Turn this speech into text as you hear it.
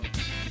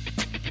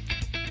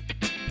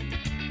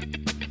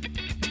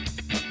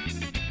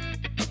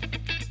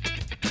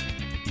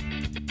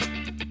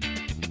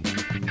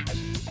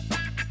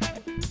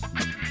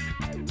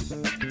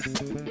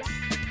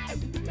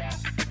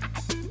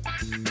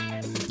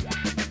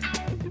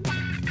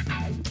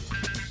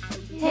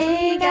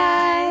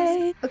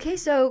Okay,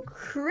 so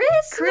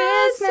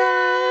Christmas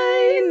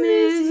time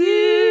is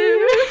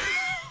here.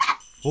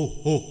 Ho,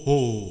 ho,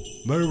 ho.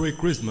 Merry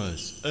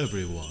Christmas,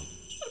 everyone.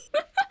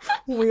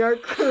 We are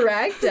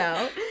cracked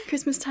out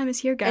Christmas time is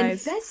here, and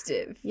guys.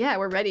 festive. Yeah,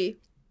 we're ready.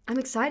 I'm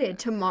excited.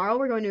 Tomorrow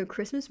we're going to a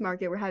Christmas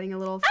market. We're having a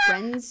little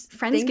Friendsgiving,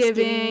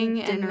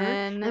 Thanksgiving and dinner,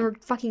 then- we're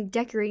fucking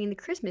decorating the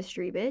Christmas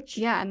tree, bitch.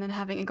 Yeah, and then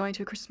going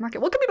to a Christmas market.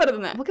 What could be better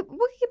than that? What could get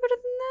better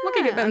than that? What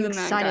could get better I'm than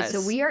that, excited. guys?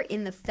 So we are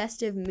in the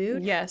festive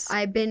mood. Yes.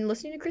 I've been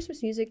listening to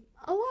Christmas music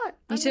a lot.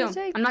 Me too.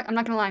 I'm not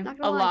gonna lie. Not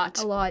gonna lie.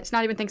 lot. A lot. It's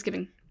not even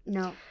Thanksgiving.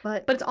 No,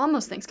 but But it's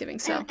almost Thanksgiving,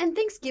 so and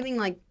Thanksgiving,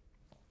 like,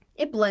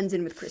 it blends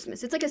in with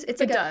Christmas. It's like it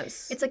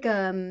does. It's like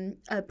a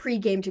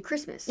pre-game to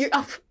Christmas.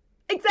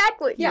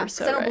 Exactly. Yeah, You're because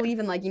so I don't right. believe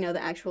in, like,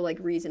 the actual, like,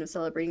 reason of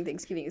celebrating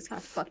Thanksgiving is kind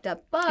of fucked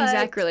up. But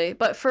Exactly.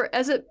 But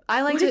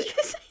I like What to. did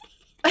you say?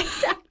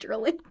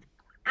 Exactly.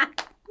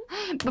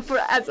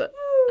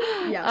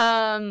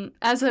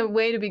 As a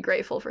way to be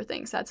grateful for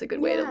things, that's a good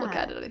way to look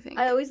Yeah. at it, I think.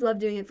 I always love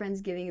doing it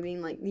Friendsgiving and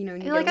being like, and you You're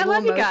get like, a I little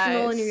love you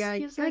emotional guys. and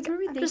you're like, what are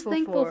we I'm just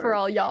thankful for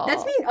all y'all.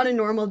 That's me on a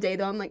normal day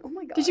though. I'm like, oh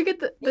my god. Did you get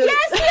the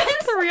Yes!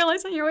 the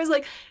realization? You're always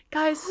like,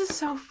 guys, this is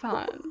so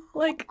fun.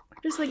 Like,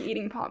 just like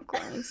eating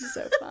popcorn. This is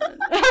so fun.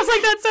 I was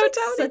like, that's so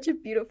Tony. Such a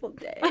beautiful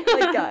day.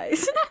 Like,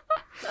 guys.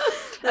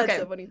 That's Okay.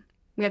 so funny.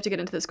 We have to get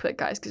into this quick,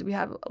 guys, because we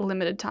have a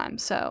limited time.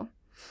 So,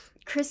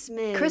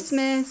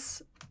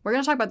 Christmas. We're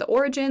gonna talk about the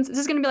origins. This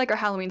is gonna be like our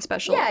Halloween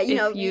special. Yeah, you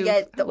know, if we you've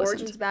get the listened.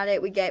 origins about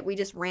it. We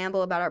just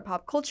ramble about our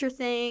pop culture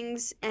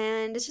things,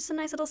 and it's just a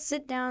nice little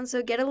sit down.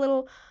 So get a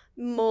little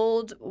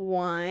mulled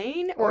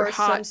wine Or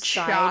hot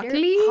some cider.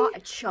 chocolate.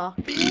 Hot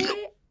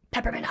chocolate.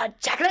 Peppermint hot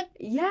chocolate.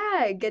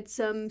 Yeah, get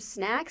some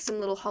snacks,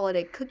 some little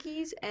holiday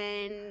cookies,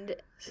 and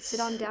sit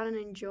on down and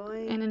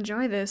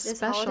enjoy this this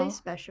special. holiday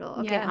special.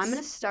 Okay, I'm Yes.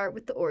 going to start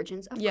with the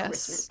origins of Yes.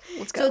 Christmas.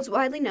 Let's go. So it's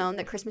widely known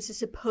that Christmas is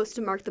supposed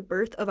to mark the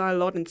birth of our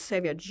Lord and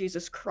Savior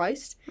Jesus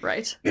Christ.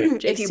 Right.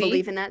 If you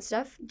believe in that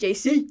stuff.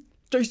 JC.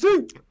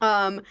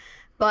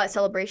 But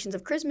celebrations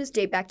of Christmas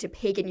date back to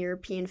pagan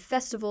European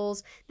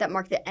festivals that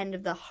mark the end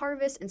of the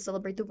harvest and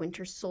celebrate the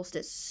winter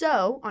solstice.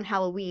 So, on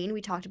Halloween,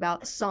 we talked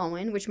about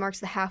Samhain, which marks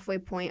the halfway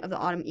point of the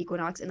autumn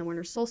equinox and the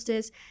winter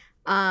solstice.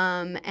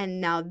 And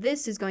now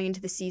this is going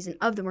into the season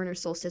of the winter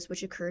solstice,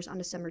 which occurs on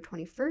December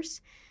 21st,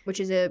 which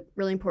is a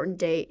really important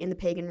day in the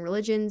pagan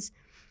religions.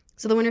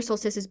 So the winter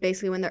solstice is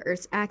basically when the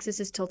Earth's axis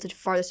is tilted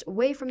farthest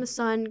away from the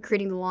sun,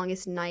 creating the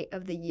longest night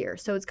of the year.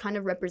 So it kind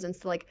of represents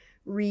the, like,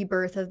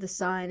 rebirth of the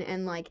sun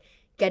and, like,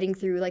 getting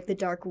through, like, the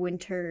dark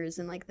winters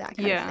and, like, that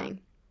kind of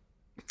thing.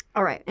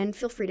 All right, and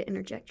feel free to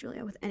interject,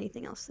 Julia, with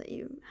anything else that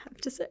you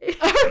have to say.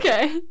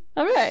 Okay.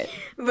 All right.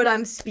 But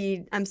I'm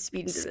speeding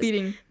through this.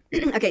 Speeding.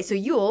 Okay, so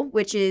Yule,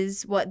 which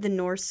is what the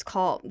Norse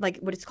call, like,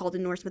 what it's called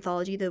in Norse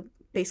mythology,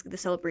 basically the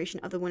celebration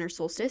of the winter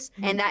solstice.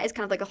 And that is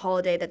kind of like a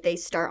holiday that they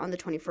start on the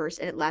 21st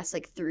and it lasts,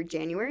 like, through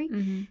January.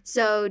 Mm-hmm.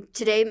 So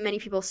today, many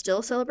people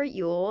still celebrate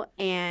Yule,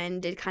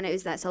 and it kind of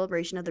is that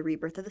celebration of the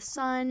rebirth of the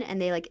sun,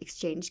 and they, like,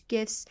 exchange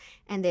gifts,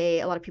 and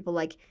a lot of people,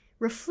 like,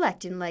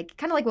 reflect and, like,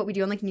 kind of like what we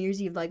do on, like, New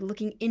Year's Eve, like,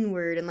 looking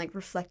inward and, like,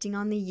 reflecting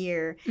on the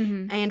year.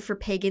 Mm-hmm. And for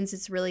pagans,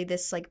 it's really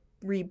this, like,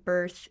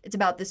 rebirth. It's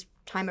about this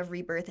time of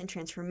rebirth and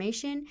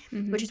transformation,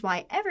 Mm-hmm. which is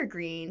why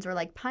evergreens or,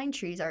 like, pine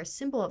trees are a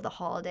symbol of the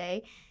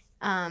holiday.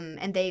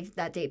 And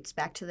that dates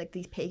back to, like,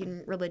 these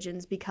pagan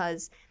religions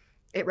because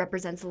it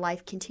represents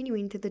life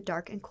continuing through the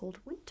dark and cold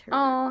winter.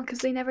 Oh, because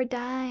they never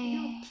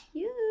die.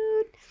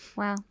 Cute.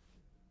 Wow.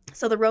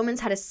 So the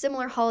Romans had a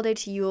similar holiday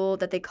to Yule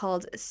that they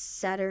called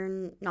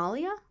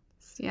Saturnalia.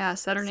 Yeah,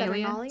 Saturnalia.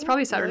 Saturnalia? It's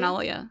probably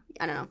Saturnalia.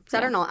 I don't know.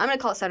 Saturnalia. I'm going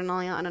to call it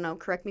Saturnalia. I don't know.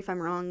 Correct me if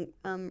I'm wrong,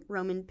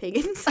 Roman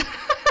pagans.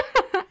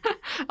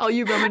 All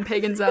you Roman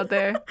pagans out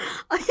there.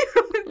 All you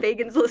Roman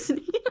pagans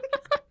listening.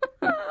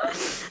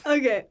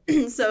 Okay,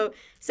 so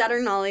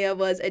Saturnalia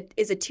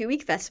is a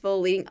 2-week festival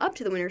leading up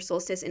to the winter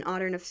solstice in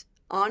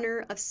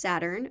honor of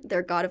Saturn,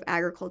 their god of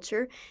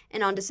agriculture.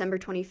 And on December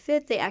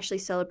 25th, they actually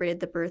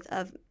celebrated the birth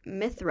of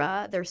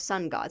Mithra, their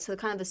sun god. So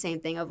kind of the same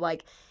thing of,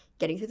 like,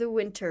 getting through the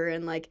winter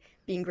and, like,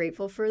 being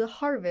grateful for the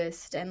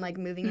harvest and, like,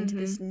 moving into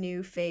this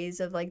new phase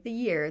of, like, the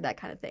year, that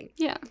kind of thing.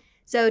 Yeah.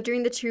 So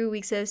during the 2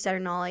 weeks of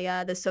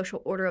Saturnalia, the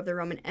social order of the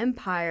Roman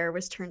Empire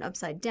was turned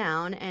upside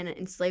down, and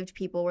enslaved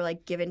people were,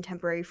 like, given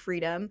temporary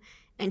freedom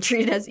and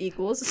treated as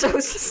equals. So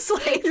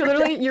slaves.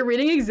 You're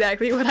reading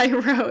exactly what I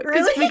wrote.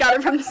 Because Really? we got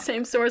it from the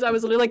same source. I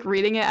was literally, like,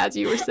 reading it as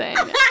you were saying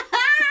it.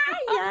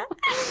 Yeah.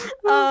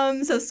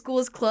 So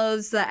schools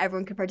closed so that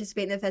everyone could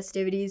participate in the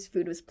festivities.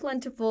 Food was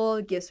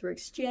plentiful. Gifts were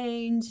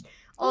exchanged.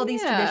 All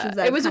these traditions.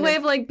 That It was a kind way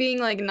of, like, being,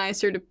 like, nice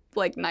to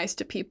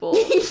people.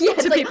 Yeah,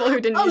 it's to like, people who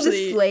didn't the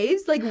usually.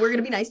 slaves. Like, we're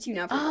gonna be nice to you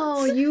now. For Oh,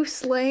 once. you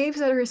slaves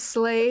that are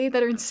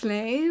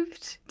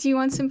enslaved? Do you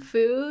want some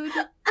food?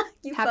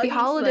 You Happy fucking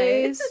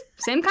holidays. slaves.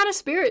 Same kind of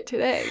spirit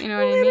today, you know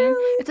what I mean? Literally.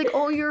 It's like,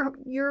 oh,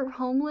 you're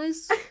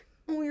homeless?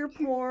 Oh, you're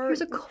poor.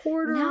 Here's a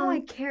quarter. Now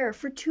I care.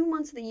 For 2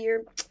 months of the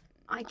year,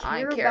 I I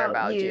care, care about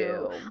about you.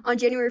 you. On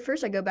January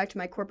 1st, I go back to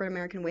my corporate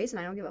American ways, and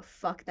I don't give a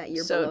fuck that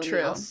you're So below true.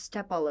 me. I'll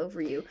step all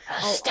over you.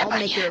 Step I'll on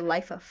make ya. your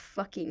life a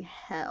fucking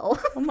hell.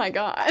 Oh my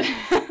god.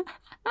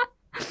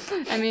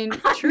 I mean,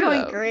 I'm true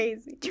going though.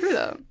 crazy. True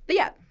though. But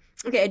yeah.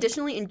 Okay,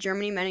 additionally, in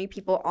Germany, many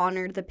people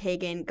honored the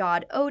pagan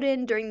god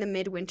Odin during the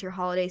midwinter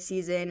holiday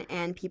season,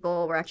 and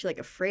people were actually, like,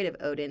 afraid of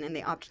Odin, and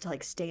they opted to,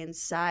 like, stay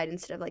inside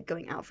instead of, like,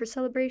 going out for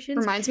celebrations.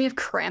 Reminds me of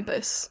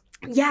Krampus.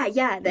 Yeah.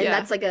 Then Yeah.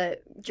 that's, like, a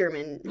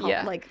German,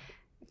 Yeah. like,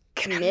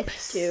 myth,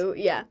 Krampus. too.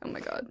 Yeah. Oh my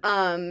god.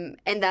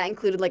 And that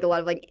included, like, a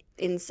lot of, like,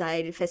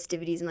 inside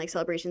festivities and, like,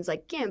 celebrations,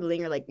 like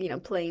gambling or, like, you know,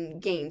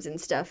 playing games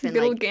and stuff. And, Good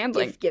like, old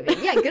gambling. gift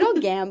giving. Yeah, good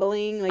old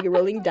gambling, like,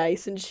 rolling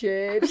dice and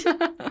shit.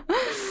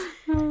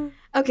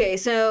 Okay,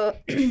 so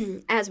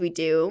as we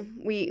do,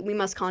 we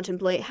must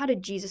contemplate how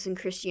did Jesus and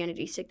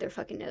Christianity stick their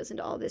fucking nose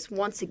into all this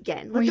once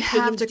again. Let We the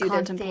have pagans to do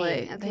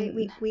contemplate. their thing. Okay,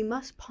 They- we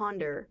must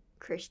ponder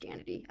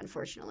Christianity,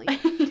 unfortunately.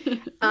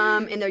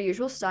 In their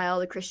usual style,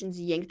 the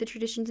Christians yanked the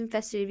traditions and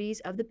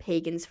festivities of the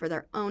pagans for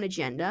their own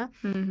agenda.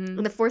 Mm-hmm.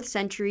 In the 4th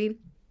century,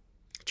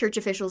 church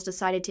officials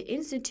decided to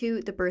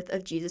institute the birth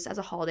of Jesus as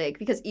a holiday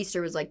because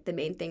Easter was like the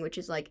main thing, which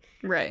is like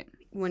Right.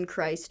 when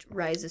Christ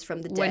rises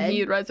from the dead. When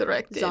he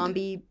resurrected.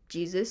 Zombie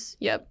Jesus.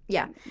 Yep.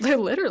 Yeah.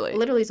 Literally.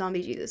 Literally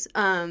zombie Jesus.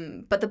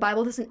 But the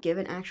Bible doesn't give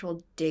an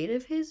actual date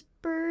of his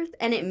birth,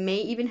 and it may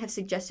even have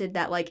suggested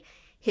that like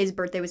his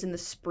birthday was in the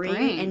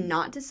spring and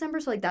not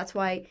December. So like that's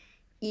why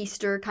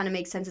Easter kind of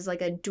makes sense as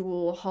like a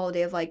dual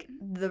holiday of like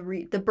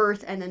the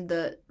birth and then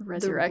the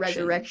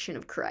resurrection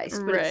of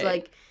Christ. But it's Right.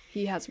 like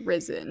He has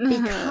risen.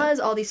 because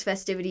all these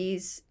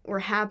festivities were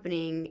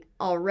happening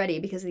already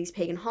because of these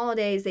pagan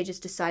holidays, they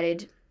just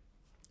decided.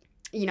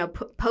 You know,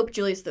 Pope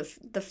Julius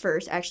the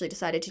First actually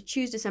decided to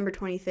choose December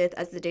 25th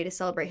as the day to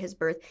celebrate his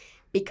birth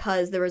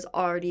because there was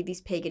already these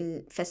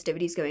pagan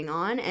festivities going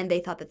on, and they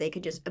thought that they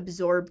could just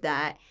absorb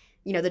that,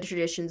 you know, the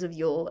traditions of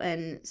Yule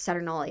and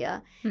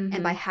Saturnalia. Mhm.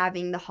 And by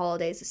having the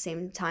holidays the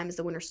same time as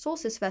the winter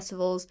solstice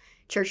festivals,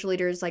 church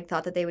leaders like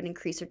thought that they would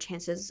increase their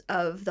chances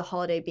of the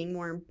holiday being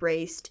more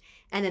embraced,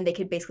 and then they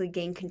could basically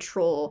gain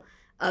control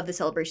of the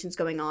celebrations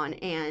going on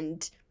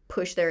and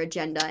push their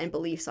agenda and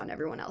beliefs on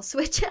everyone else,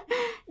 which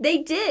they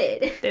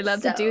did. They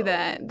love to do So,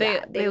 that.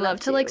 yeah, They love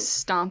to like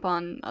stomp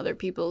on other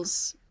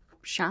people's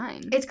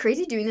shine. It's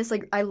crazy doing this.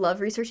 Like, I love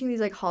researching these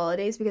like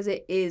holidays because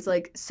it is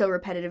like so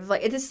repetitive.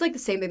 Like, it's like the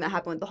same thing that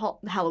happened with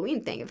the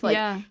Halloween thing. If like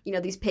yeah. you know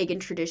these pagan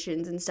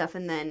traditions and stuff,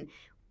 and then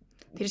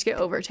They just get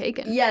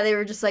overtaken. yeah, they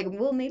were just like,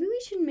 well, maybe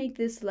we should make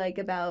this like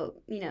about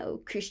you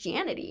know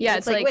Christianity. Yeah, And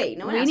it's like wait,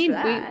 no one we asked need for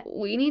that.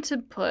 we need to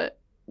put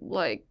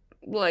like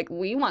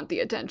we want the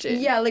attention.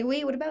 Yeah, like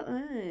wait, what about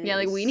us? Yeah,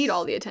 like we need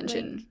all the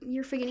attention. Like,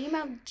 you're forgetting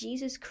about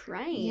Jesus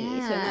Christ.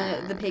 Yeah.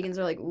 And the pagans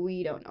are like,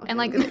 we don't know. And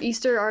like him.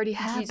 Easter already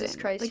happened. Jesus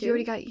Christ, Like too? you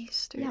already got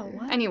Easter. Yeah,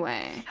 what?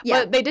 Anyway. Yeah.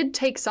 But they did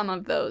take some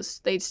of those.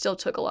 They still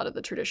took a lot of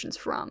the traditions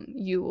from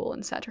Yule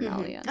and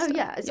Saturnalia. and Oh stuff.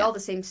 yeah, it's all the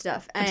same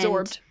stuff. And,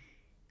 absorbed.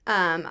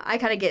 I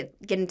kind of get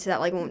into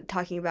that like when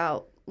talking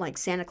about like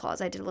Santa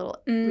Claus. I did a little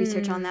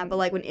research on that, but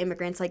like when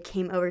immigrants like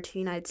came over to the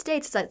United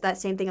States, it's that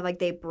same thing of like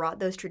they brought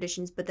those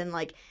traditions, but then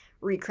like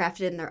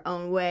recrafted it in their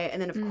own way.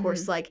 And then of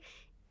course like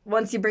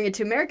once you bring it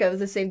to America, it was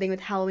the same thing with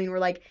Halloween. Where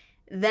like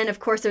then of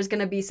course there's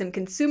gonna be some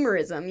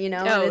consumerism, you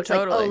know? Oh, and it's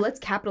totally. like, oh, let's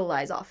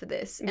capitalize off of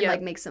this and Yeah.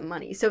 like make some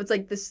money. So it's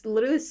like this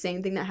literally the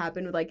same thing that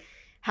happened with like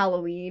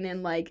Halloween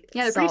and like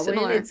Yeah, they're pretty Samhain.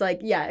 similar. It's like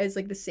it's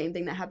like the same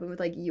thing that happened with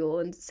like Yule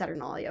and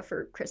Saturnalia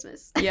for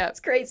Christmas. Yeah.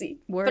 It's crazy.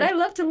 Word. But I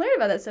love to learn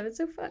about that stuff. It's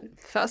so fun.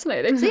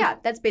 Fascinating. So yeah,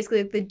 that's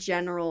basically like the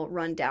general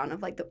rundown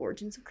of like the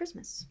origins of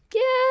Christmas.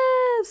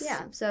 Yes.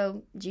 Yeah.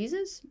 So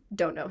Jesus,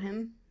 don't know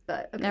him,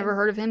 but okay. Never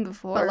heard of him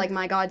before. But like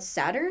my god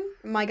Saturn,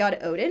 my god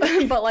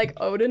Odin, but like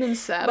Odin and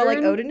Saturn. but like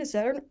Odin is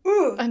Saturn.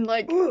 Ooh. and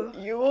like Ooh.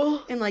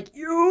 Yule. And like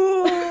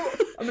you,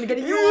 I'm gonna get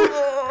a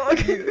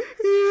you.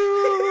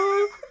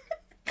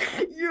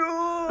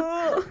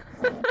 You.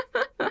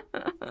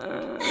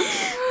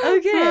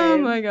 Okay. Oh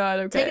my god,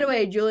 okay. Take it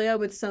away, Julia,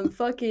 with some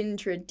fucking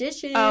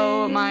traditions.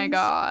 Oh my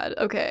god.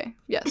 Okay.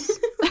 Yes.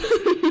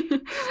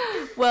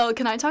 Well,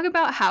 can I talk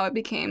about how it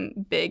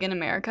became big in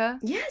America?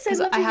 Yes, 'Cause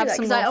I'd love to I hear have that,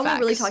 some 'cause I little only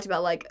really facts. talked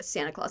about like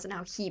Santa Claus and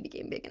how he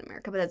became big in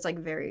America, but that's like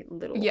very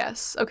little.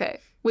 Yes. Okay.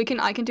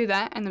 I can do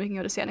that, and then we can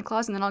go to Santa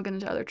Claus, and then I'll get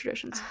into other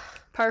traditions.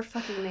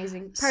 Perfect. Fucking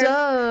amazing.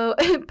 So,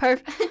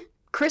 perfect.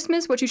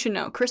 Christmas, what you should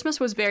know. Christmas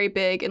was very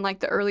big in like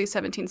the early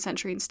 17th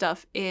century and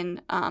stuff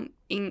in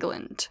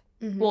England.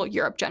 Mhm. Well,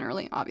 Europe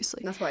generally,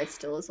 obviously. That's why it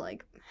still is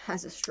like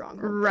has a strong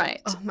hold there.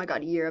 Right. Oh my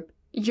god, Europe.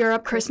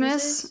 Europe Christmas,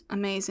 Christmases?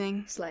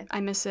 amazing. Slay. I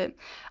miss it.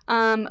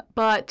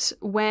 But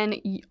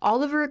when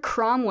Oliver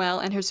Cromwell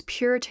and his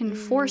Puritan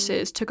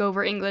forces took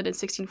over England in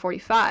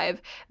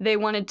 1645, they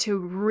wanted to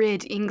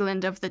rid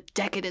England of the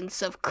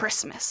decadence of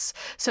Christmas.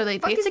 So they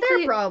Fuck is basically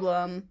their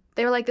problem?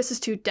 they were like, "This is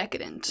too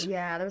decadent.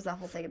 Yeah, there was that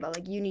whole thing about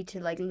like you need to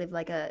like live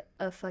like a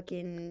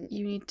fucking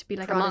You need to be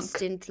like a monk."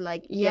 Protestant,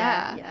 like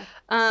Yeah. yeah.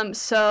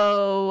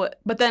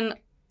 But then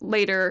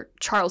later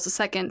Charles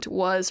II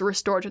was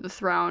restored to the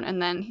throne,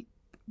 and then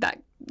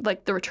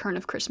like the return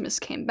of Christmas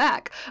came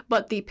back.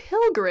 But the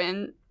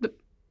pilgrims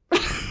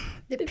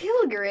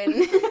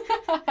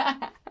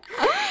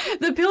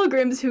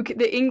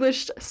the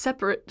English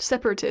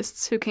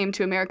separatists who came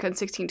to America in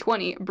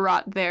 1620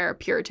 brought their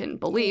Puritan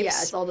beliefs.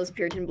 Yeah, it's all those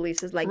Puritan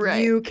beliefs. Is like,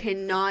 Right. you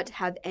cannot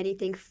have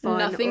anything fun.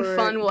 Nothing or...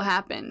 fun will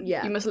happen.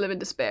 Yeah. You must live in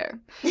despair.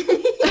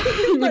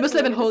 You must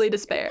live in holy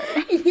despair.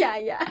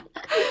 Yeah.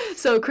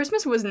 So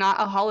Christmas was not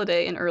a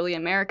holiday in early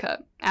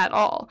America at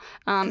all.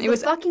 It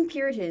was fucking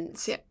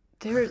Puritans.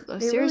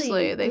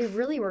 seriously, they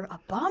really were a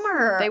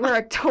bummer. they were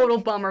a total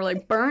bummer,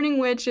 like burning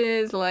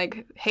witches,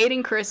 like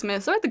hating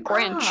Christmas. They're like the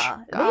Grinch.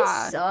 They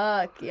God.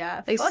 suck.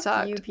 Yeah, They fuck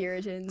sucked. you,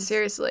 Puritans.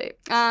 Seriously.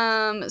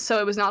 So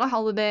it was not a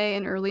holiday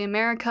in early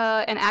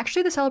America, and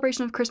actually the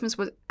celebration of Christmas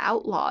was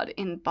outlawed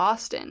in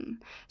Boston.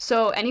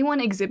 So anyone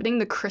exhibiting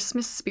the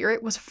Christmas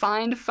spirit was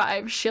fined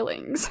 5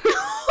 shillings.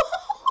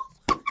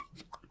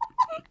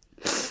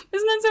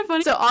 Isn't that so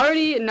funny? So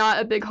already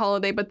not a big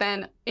holiday, but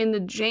then in the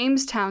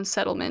Jamestown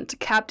settlement,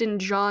 Captain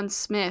John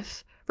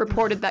Smith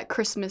reported that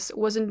Christmas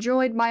was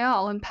enjoyed by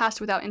all and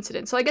passed without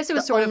incident. So I guess it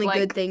was the sort only of like...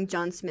 good thing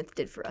John Smith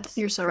did for us.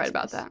 You're so right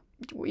about Christmas.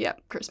 that. Yeah,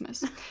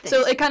 Christmas.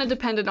 So it kind of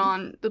depended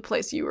on the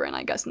place you were in,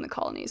 I guess, in the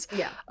colonies.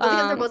 Yeah,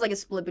 because there was like a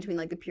split between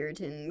like the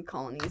Puritan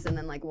colonies and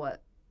then like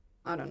what,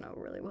 I don't know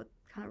really what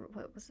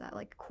was that,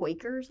 like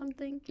Quaker or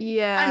something?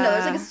 Yeah. I don't know.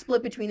 There's like a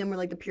split between them where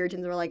like the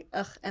Puritans were like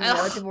ugh, and the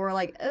other Ugh. people were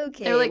like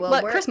okay. They were like, well,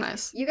 what, we're-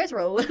 Christmas? You guys were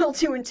a little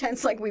too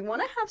intense. Like we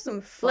want to have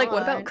some fun. Like,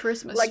 what about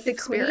Christmas? Like the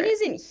Queen spirit?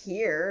 isn't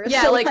here.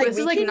 Yeah, so, like this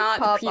we is like can not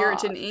pop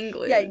Puritan off.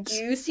 English. Yeah, do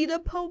you see the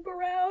Pope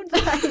around?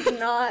 Like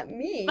not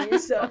me.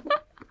 So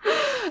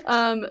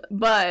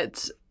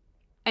But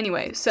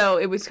anyway, so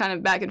it was kind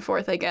of back and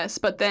forth, I guess.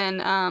 But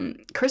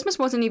then Christmas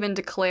wasn't even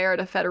declared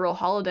a federal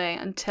holiday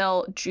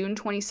until June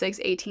 26,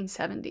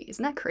 1870.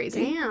 Isn't that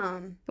crazy?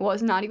 damn. It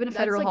was not even a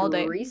federal That's, like,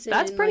 holiday. recent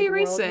That's in, pretty like,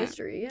 world recent.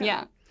 history,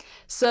 Yeah.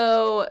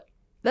 So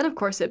then, of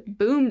course, it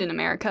boomed in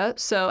America.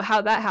 So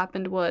how that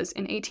happened was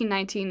in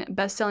 1819,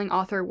 best-selling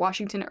author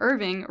Washington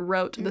Irving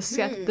wrote the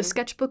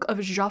sketchbook of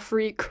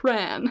Geoffrey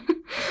Cran,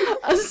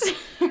 a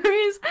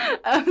series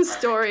of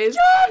stories.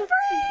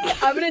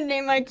 Joffrey! I'm gonna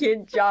name my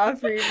kid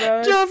Joffrey,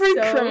 bro. Joffrey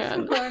so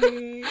Cran.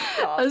 funny. A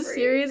Joffrey.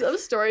 series of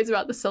stories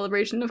about the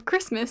celebration of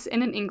Christmas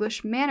in an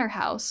English manor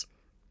house.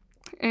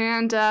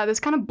 And this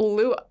kind of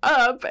blew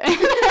up, and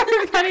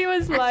everybody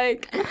was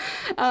like,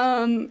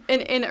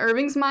 in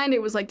Irving's mind,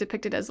 it was like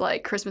depicted as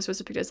like Christmas was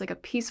depicted as like a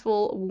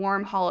peaceful,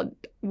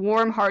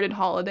 warm-hearted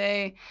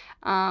holiday,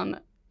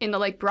 in the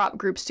like brought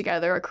groups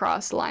together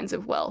across lines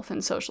of wealth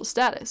and social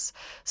status.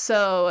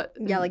 So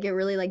Yeah, like it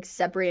really like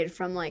separated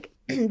from like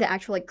the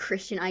actual like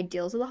Christian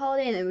ideals of the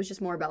holiday, and it was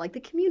just more about like the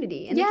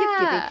community and the gift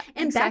giving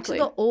and exactly.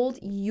 back to the old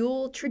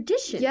Yule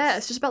traditions. Yeah,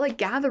 it's just about like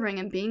gathering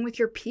and being with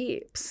your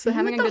peeps, Being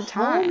having with a the good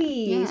time,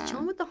 homies, yeah.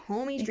 chilling with the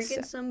homies,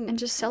 drinking some and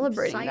just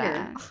celebrating cider.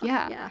 that. Ugh,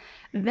 Yeah.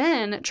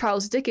 Then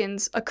Charles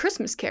Dickens' A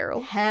Christmas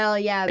Carol Hell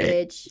yeah,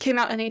 bitch. came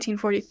out in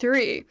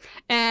 1843,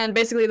 and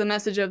basically the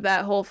message of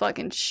that whole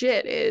fucking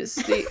shit is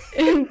the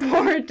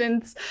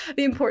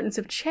importance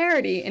of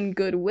charity and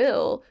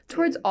goodwill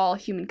towards all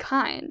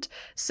humankind.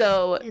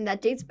 So And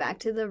that dates back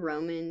to the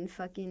Roman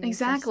fucking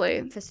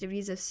Exactly.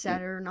 festivities of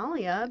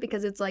Saturnalia,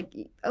 because it's like,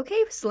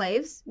 okay,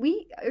 slaves,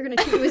 we are gonna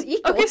treat you as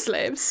equal. okay,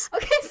 slaves,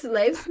 Okay,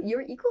 slaves,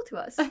 you're equal to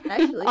us,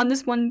 actually. on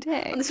this one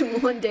day. On this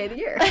one day of the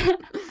year.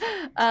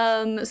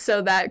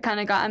 So that kind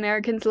of got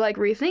Americans like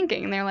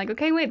rethinking, and they're like,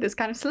 okay, wait, this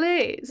kind of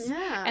slays.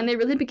 Yeah. And they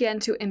really began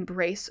to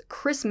embrace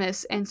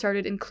Christmas and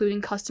started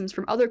including customs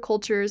from other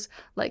cultures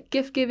like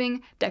gift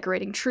giving,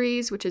 decorating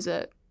trees, which is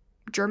a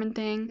German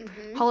thing,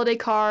 Mhm. holiday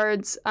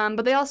cards,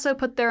 but they also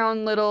put their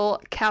own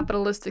little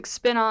capitalistic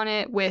spin on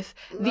it with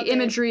Love the it.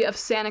 imagery of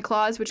Santa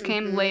Claus, which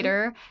came Mhm.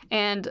 later,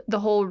 and the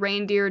whole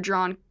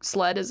reindeer-drawn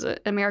sled is an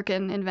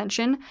American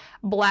invention.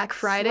 Black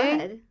Friday.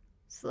 Sled?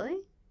 Sleigh?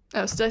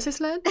 Oh, did I say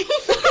sled?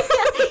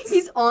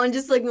 He's on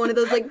just like one of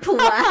those like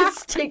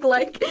plastic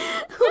like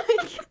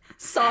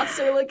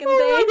saucer looking things.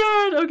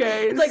 Oh my god,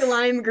 okay. It's like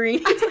lime green.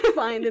 He's like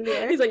flying in the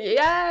air. He's like,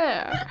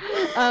 yeah.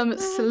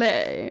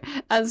 Sleigh,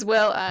 as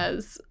well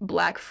as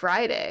Black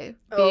Friday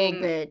being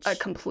bitch. a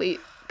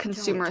complete Don't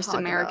consumerist talk about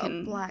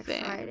American Black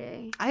thing.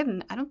 Friday. I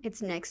don't.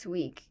 It's next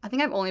week. I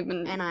think I've only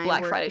been And I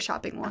Black work Friday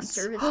shopping A once.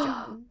 service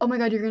job. Oh my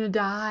god, you're gonna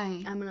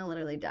die. I'm gonna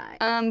literally die.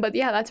 But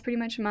yeah, that's pretty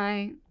much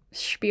my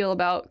spiel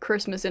about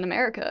Christmas in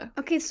America.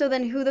 Okay, so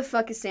then who the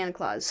fuck is Santa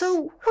Claus?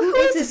 So who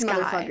is this guy?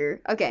 motherfucker?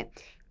 Okay.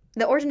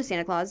 The origin of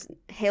Santa Claus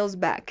hails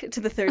back to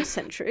the 3rd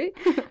century,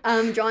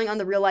 drawing on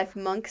the real-life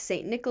monk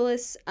Saint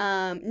Nicholas,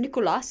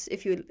 Nicholas,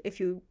 if you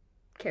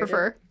care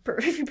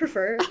if you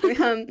prefer.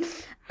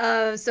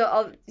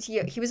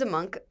 He was a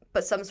monk,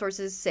 but some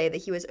sources say that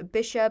he was a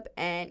bishop,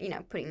 and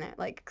putting that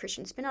like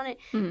Christian spin on it.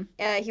 Mhm.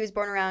 He was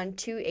born around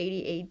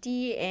 280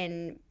 AD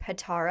in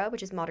Patara,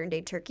 which is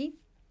modern-day Turkey.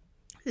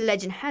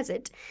 Legend has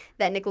it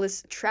that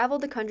Nicholas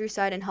traveled the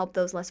countryside and helped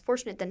those less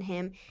fortunate than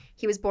him.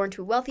 He was born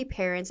to wealthy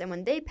parents, and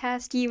when they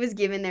passed, he was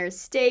given their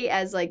estate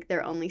as like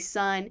their only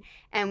son.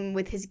 And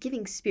with his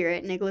giving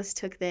spirit, Nicholas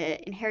took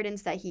the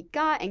inheritance that he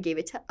got and gave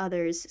it to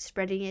others,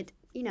 spreading it,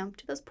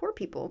 to those poor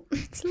people.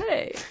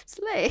 Slay.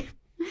 Slay.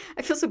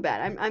 I feel so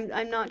bad.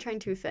 I'm not trying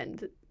to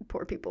offend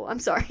poor people. I'm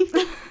sorry.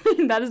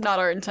 That is not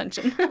our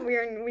intention.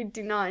 We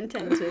do not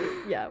intend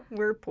to. Yeah,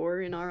 we're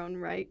poor in our own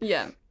right.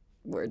 Yeah.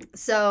 Word.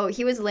 So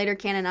he was later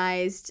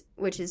canonized,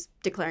 which is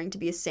declaring to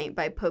be a saint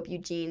by Pope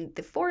Eugene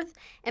IV,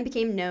 and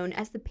became known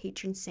as the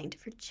patron saint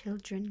for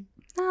children.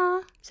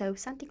 Ah, So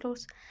Santa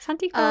Claus.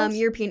 Santa Claus.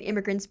 European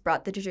immigrants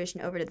brought the tradition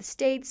over to the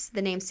States.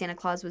 The name Santa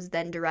Claus was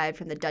then derived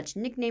from the Dutch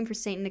nickname for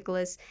Saint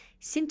Nicholas,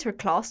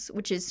 Sinterklaas,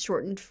 which is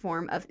shortened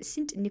form of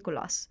Sint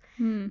Nicolaas.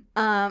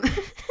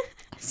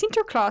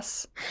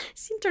 Sinterklaas.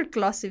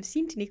 Sinterklaas of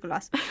Sint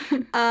Nicolaas.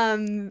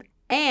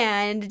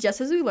 And just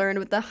as we learned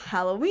with the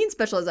Halloween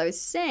special, as I was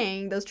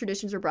saying, those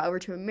traditions were brought over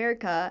to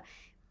America.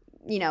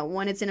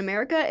 When it's in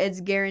America,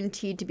 it's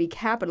guaranteed to be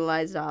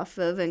capitalized off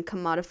of and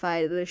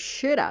commodified the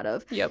shit out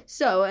of. Yep.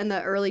 So, in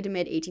the early to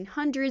mid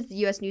 1800s, the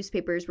U.S.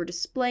 newspapers were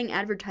displaying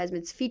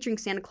advertisements featuring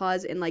Santa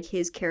Claus in, like,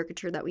 his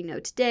caricature that we know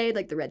today,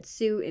 like the red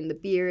suit and the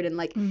beard and,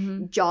 like,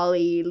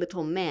 jolly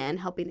little man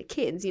helping the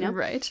kids,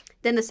 Right.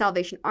 Then the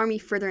Salvation Army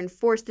further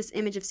enforced this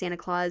image of Santa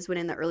Claus when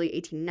in the early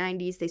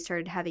 1890s, they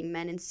started having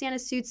men in Santa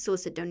suits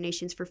solicit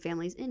donations for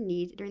families in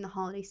need during the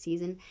holiday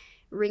season.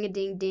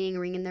 Ring-a-ding-ding,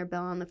 ringing their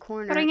bell on the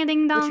corner.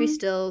 Ring-a-ding-dong. Which we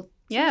still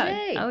Yeah.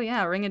 today. Oh,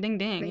 yeah.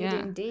 Ring-a-ding-ding. Yeah.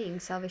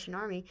 Ring-a-ding-ding, Salvation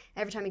Army.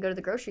 Every time you go to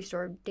the grocery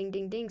store,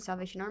 ding-ding-ding,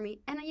 Salvation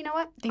Army. And you know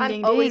what? Ding, I'm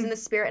ding, always ding. in the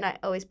spirit, and I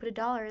always put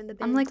 $1 in the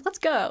bin. I'm like, let's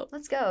go.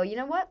 let's go. You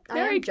know what? I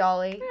Very- am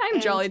jolly. I'm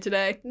and jolly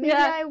today. Maybe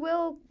I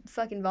will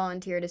fucking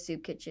volunteer at a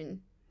soup kitchen.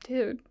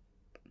 Dude.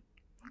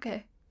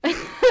 Okay. Have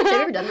you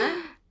ever done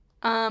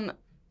that?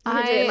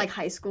 I did it in, like,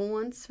 high school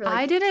once. For, like,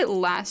 I did it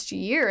last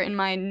year in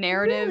my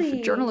narrative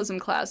Really? journalism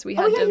class. We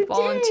Oh, had yeah, to you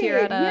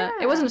volunteer did. at Yeah.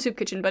 it wasn't a soup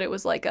kitchen, but it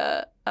was like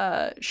a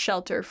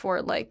shelter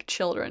for like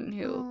children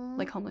who Aw.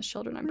 like homeless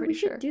children, I'm Maybe pretty we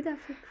should sure. do that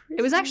for Christmas.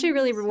 It was actually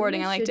really Maybe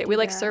rewarding. I liked should it. We do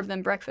like that. served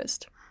them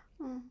breakfast.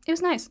 Oh, It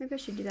was nice. maybe I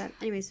should do that.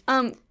 Anyways.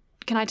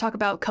 Can I talk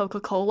about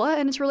Coca-Cola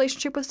and its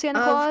relationship with Santa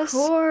Claus? Of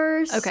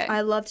course. Okay.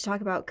 I love to talk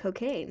about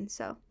cocaine,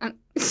 so.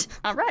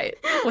 All right.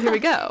 Well, here we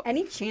go.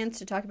 Any chance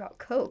to talk about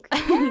Coke?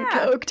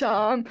 Coke,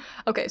 Tom.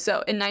 Okay, so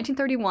in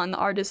 1931, the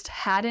artist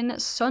Haddon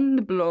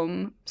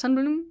Sundblom,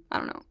 I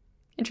don't know.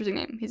 Interesting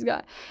name he's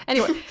got.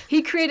 Anyway,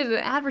 he created an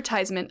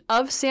advertisement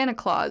of Santa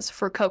Claus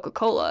for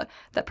Coca-Cola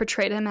that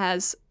portrayed him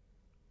as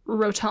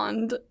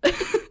rotund,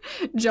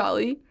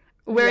 jolly,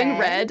 wearing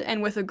red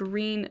and with a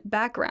green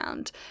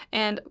background.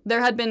 And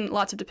there had been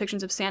lots of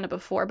depictions of Santa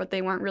before, but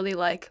they weren't really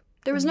like,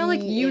 there was no like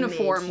The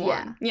uniform image,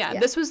 one. yeah.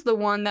 This was the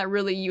one that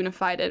really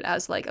unified it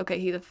as like, okay,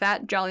 he's a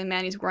fat, jolly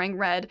man, he's wearing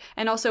red,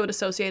 and also it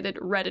associated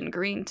red and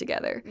green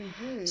together.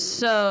 Mhm.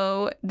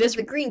 So this,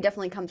 The green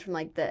definitely comes from,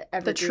 like, the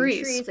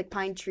evergreen trees. like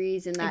pine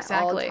trees, and that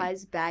Exactly. all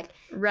ties back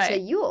to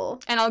right.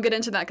 Yule. And I'll get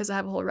into that because I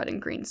have a whole red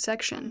and green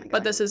section. Oh my but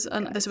God, this is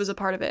this was a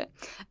part of it.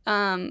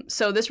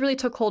 So this really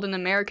took hold in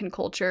American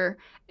culture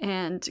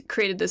and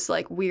created this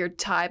like weird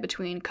tie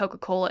between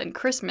Coca-Cola and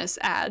Christmas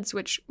ads,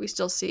 which we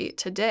still see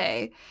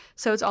today.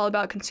 So it's all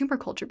about consumer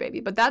culture, baby.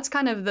 But that's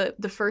kind of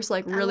the first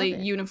like I really love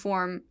it.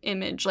 uniform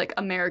image, like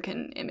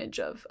American image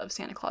of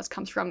Santa Claus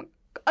comes from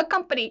a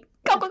company,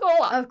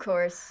 Coca-Cola. Of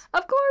course.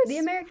 Of course. The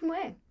American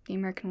way. The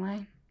American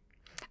way.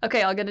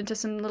 Okay, I'll get into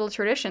some little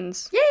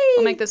traditions. Yay!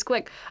 I'll make this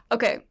quick.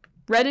 Okay,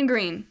 red and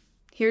green.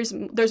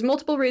 There's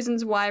multiple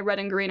reasons why red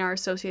and green are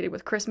associated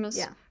with Christmas.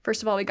 Yeah.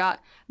 First of all, we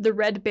got the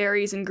red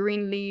berries and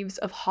green leaves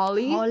of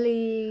holly,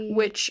 Holly.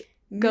 which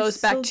goes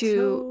back to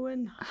mistletoe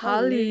and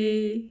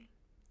holly.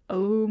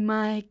 Oh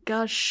my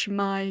gosh,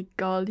 my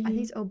golly. I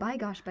think it's, oh, by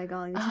gosh, by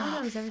golly. That's how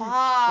it goes every time.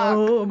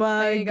 Oh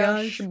my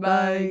gosh,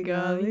 by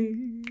golly.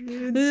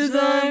 It's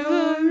time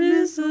for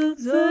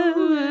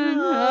mistletoe and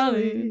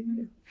holly.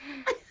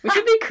 We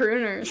should be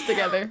crooners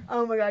together.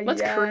 Oh my god,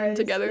 Let's croon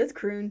together. Let's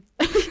croon.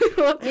 Me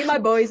and my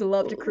boys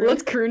love to croon.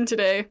 Let's croon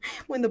today.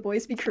 When the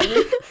boys be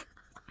crooning.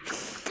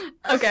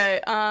 Okay,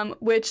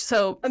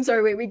 so I'm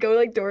sorry, wait, we go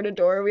like door to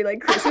door, we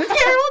like Christmas carol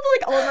to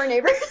like all of our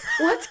neighbors.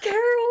 Let's carol.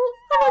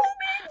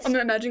 I'm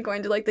gonna imagine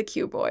going to like the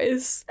Q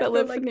boys that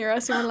live like- near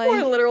us, and We're we're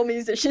like, literal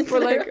musicians.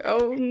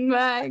 oh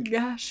my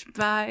gosh,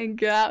 by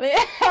God,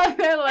 and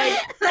they're like,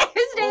 They're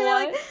standing there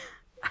what?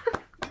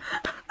 like,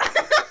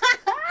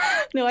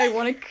 No, I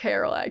want to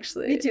carol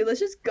actually. me too. Let's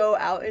just go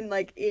out and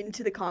like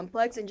into the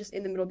complex and just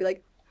in the middle be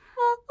like,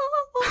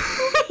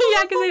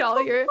 Yeah, because they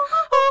all hear.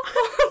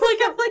 like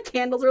have like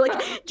candles or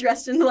like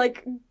dressed in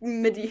like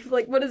medieval,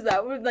 like what is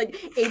that? Like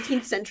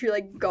 18th century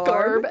like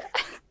garb.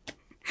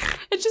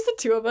 It's just the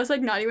two of us,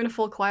 like not even a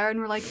full choir, and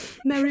we're like,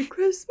 Merry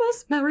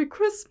Christmas, Merry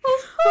Christmas.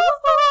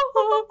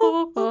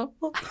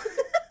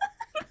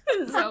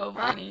 It's so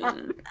funny.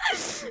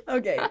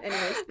 Okay,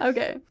 anyways.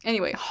 Okay.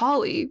 Anyway,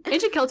 holly.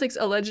 Ancient Celtics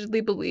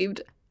allegedly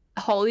believed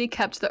holly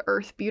kept the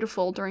earth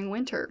beautiful during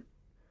winter.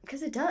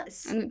 Because it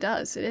does. And it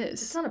does. It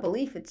It's is. not a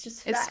belief. It's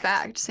just fact. It's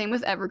fact. Same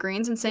with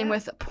evergreens and same Yeah.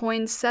 with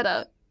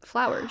poinsettia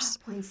flowers.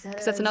 Poinsettias.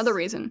 Because that's another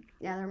reason.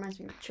 Yeah, that reminds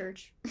me of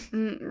church.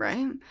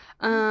 Right.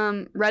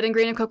 Red and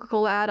green of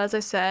Coca-Cola ad, as I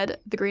said,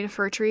 the green of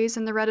fir trees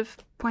and the red of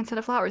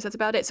poinsettia flowers. That's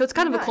about it. So it's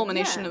kind of a Right,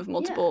 culmination yeah, of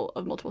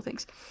multiple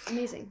things.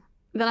 Amazing.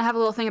 Then I have a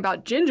little thing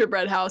about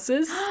gingerbread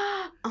houses.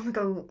 Oh my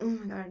god. Oh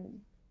my god.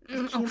 I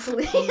Oh can't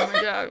believe my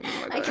god.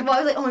 Oh my I God.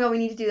 was like, oh my god, we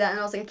need to do that. And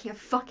I was like, I can't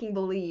fucking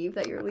believe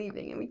that you're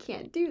leaving and we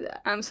can't do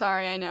that. I'm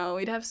sorry, I know.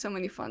 We'd have so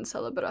many fun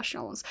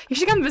celebrations. You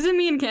should come visit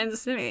me in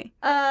Kansas City.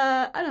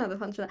 I don't have the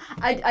funds for that.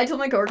 I told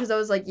my coworkers, I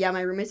was like, yeah,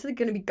 my roommates are like,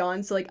 gonna be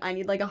gone, so like I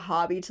need like a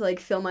hobby to like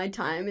fill my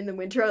time in the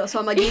winter. So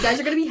I'm like, you guys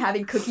are gonna be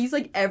having cookies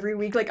like every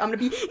week. Like I'm gonna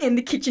be in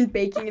the kitchen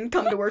baking and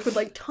come to work with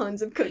like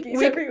tons of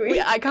cookies every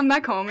week. I come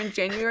back home in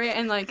January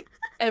and like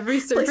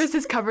every surface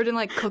is covered in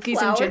like cookies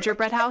and Flour.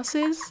 gingerbread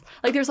houses.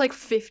 Like there's like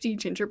 50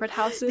 gingerbread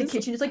houses. The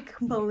kitchen is like a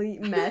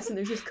complete mess and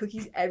there's just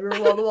cookies everywhere,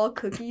 wall to wall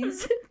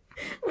cookies.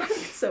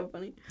 It's so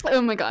funny.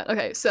 Oh my god.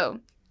 Okay, so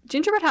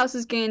gingerbread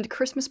houses gained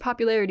Christmas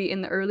popularity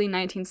in the early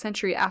 19th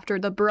century after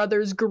the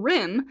brothers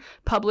Grimm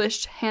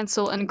published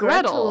Hansel and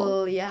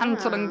Gretel. Yeah.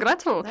 Hansel and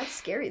Gretel. That's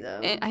scary though.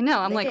 And I know.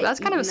 I'm They like, get that's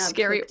kind of a eaten up,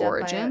 scary cooked up by a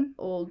origin.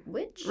 old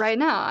witch. Right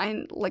now,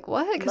 I like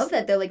what? I 'Cause love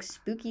that though. Like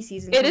spooky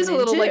season. it is a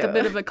coming in, little like a too.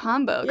 bit of a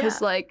combo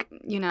because Yeah. like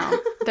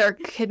they're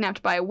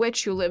kidnapped by a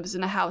witch who lives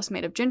in a house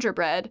made of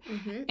gingerbread,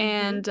 Mhm,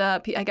 and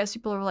I guess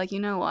people were like, you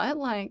know what,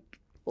 like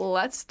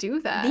let's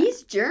do that.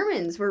 These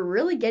Germans were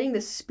really getting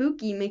the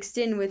spooky mixed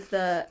in with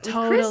the with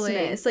Totally.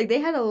 Christmas. Like they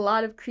had a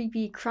lot of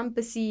creepy,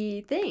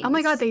 crumpusy things. Oh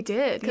my god, they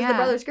did. because Yeah. the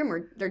Brothers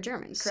Grimm they're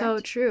German. Correct? So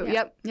true.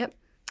 Yeah. Yep.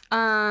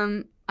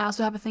 I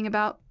also have a thing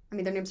about I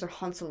mean, their names are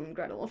Hansel and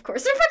Gretel. Of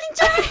course, they're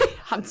fucking German.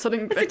 Hansel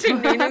and That's a Gretel.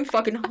 good name. I'm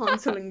fucking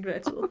Hansel and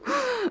Gretel.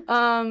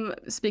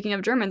 Speaking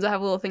of Germans, I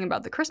have a little thing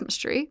about the Christmas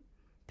tree.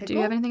 Do you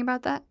have anything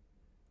about that?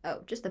 Oh,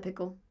 just the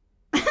pickle.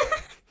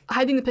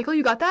 Hiding the pickle,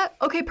 you got that?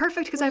 Okay,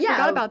 perfect, because I Yeah.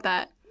 forgot about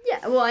that.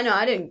 Yeah. Well, I know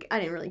I didn't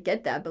really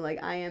get that, but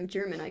like I am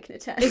German, I can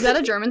attest. Is that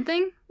a German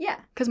thing? Yeah.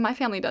 Because my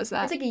family does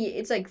that.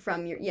 It's like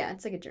from your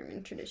it's like a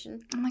German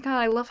tradition. Oh my god,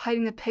 I love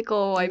hiding the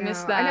pickle. I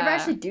miss No, that. I never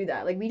actually do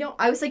that. Like we don't.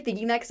 I was like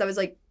thinking that because I was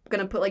like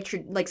gonna put like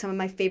like some of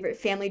my favorite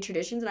family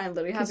traditions, and I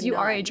literally have. Because you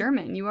are a none.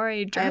 German. You are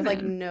a German. I have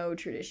like no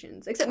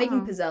traditions except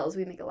making Oh. pizzelles.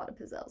 We make a lot of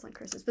pizzelles on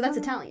Christmas, but that's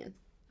Oh. Italian,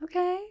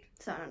 Okay.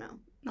 so I don't know.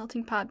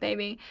 Melting pot,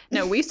 baby.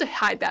 No, we used to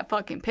hide that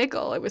fucking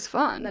pickle. It was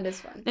fun. That is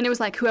fun. And it was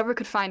like whoever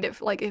could find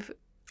it, like if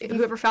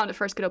whoever found it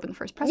first could open the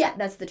first present. Yeah,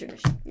 that's the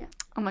tradition. Yeah.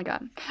 Oh my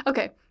god.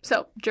 Okay,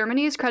 so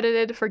Germany is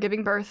credited for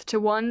giving birth to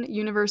one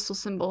universal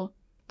symbol,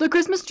 the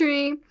Christmas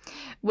tree,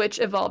 which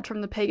evolved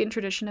from the pagan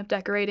tradition of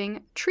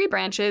decorating tree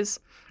branches,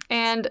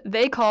 and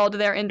they called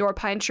their indoor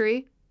pine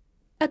tree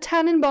a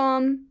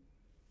Tannenbaum.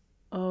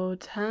 Oh,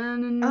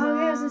 Tannenbaum. Oh,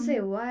 yeah, I was gonna say,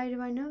 why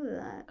do I know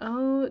that?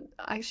 Oh,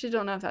 I actually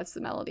don't know if that's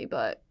the melody,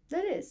 but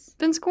That is.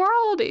 been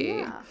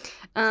squirreldy.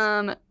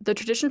 Yeah. The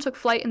tradition took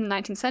flight in the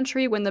 19th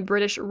century when the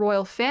British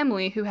royal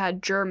family, who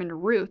had German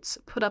roots,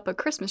 put up a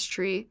Christmas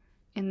tree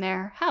in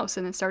their house,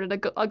 and it started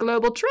a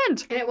global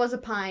trend. And it was a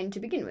pine to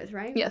begin with,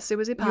 right? Yes, it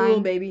was a Yule,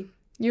 pine. baby.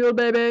 Yule,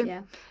 baby.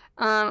 Yeah.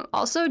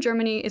 Also,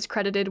 Germany is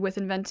credited with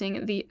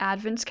inventing the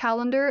Advent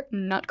calendar,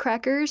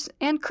 nutcrackers,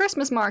 and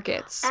Christmas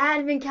markets.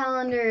 Advent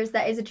calendars.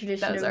 That is a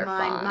tradition Those of are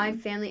mine. fun. My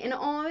family, and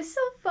oh, it's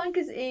so fun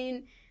because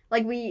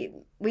like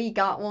we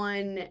got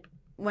one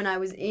when I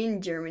was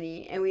in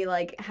Germany, and we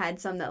like had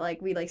some that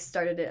like we like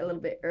started it a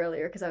little bit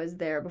earlier because I was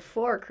there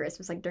before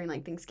Christmas, like during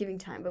like Thanksgiving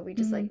time. But we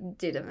just like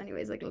did them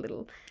anyways, like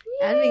little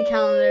Advent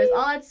calendars.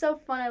 Oh, it's so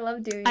fun. I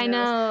love doing. I those.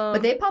 know.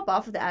 But they pop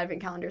off with the Advent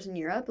calendars in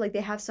Europe. Like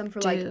they have some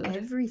for like Dude.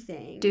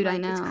 everything. Dude, I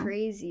Like, It's know.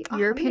 crazy. Oh, I'm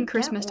European gonna get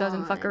Christmas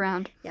doesn't fuck one.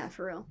 around. Yeah,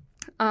 for real.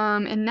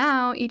 And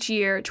now, each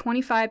year,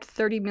 25 to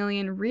 30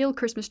 million real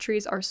Christmas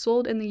trees are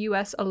sold in the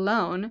U.S.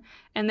 alone,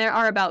 and there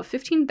are about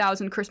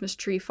 15,000 Christmas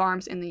tree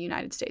farms in the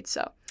United States.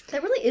 So,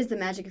 That really is the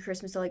magic of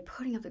Christmas, though, like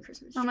putting up the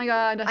Christmas tree. oh my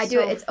god, that's I do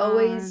so it. It's fun.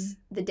 always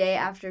the day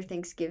after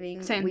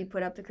Thanksgiving. Same. We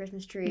put up the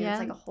Christmas tree. Yeah. And it's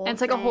like a whole. And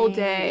it's like a whole thing.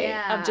 day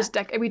Yeah. of just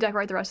we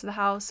decorate the rest of the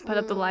house, put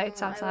up the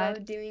lights I outside.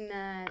 love doing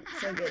that.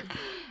 So good.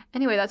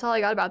 Anyway, that's all I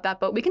got about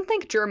that. But we can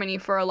thank Germany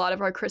for a lot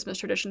of our Christmas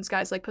traditions,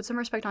 guys. Like, put some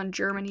respect on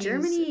Germany's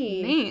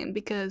Germany. name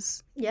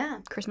because Yeah,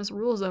 Christmas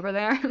rules over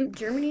there.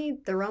 Germany,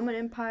 the Roman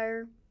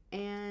Empire,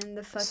 and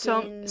the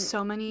fucking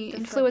so many the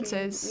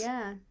influences. fucking-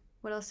 yeah.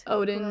 What else?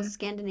 Odin. What else?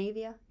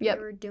 Scandinavia. Yep.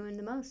 They were doing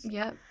the most.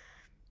 Yep.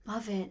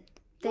 Love it.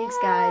 Thanks,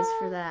 guys,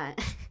 for that.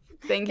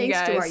 Thank you Thanks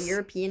guys. to our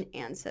European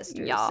ancestors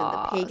and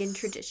the pagan Yas.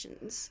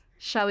 traditions.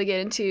 Shall we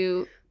get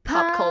into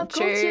pop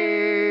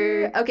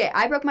culture? Okay,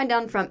 I broke mine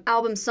down from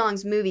albums,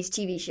 songs, movies,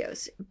 TV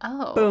shows.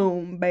 Oh.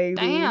 Boom, baby.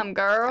 Damn,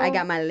 girl. I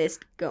got my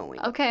list going.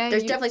 Okay.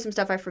 There's definitely some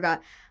stuff I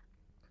forgot.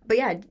 But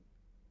yeah,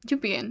 You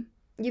begin.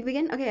 you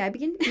begin? Okay, I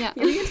begin? Yeah.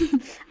 You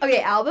begin?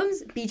 Okay,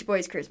 albums, Beach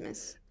Boys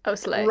Christmas. Oh,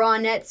 slay.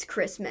 Ronettes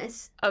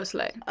Christmas. Oh,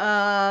 slay.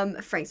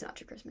 Frank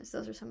Sinatra Christmas.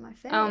 Those are some of my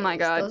favorites. Oh my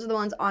God. Those are the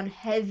ones on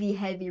heavy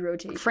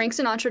rotation. Frank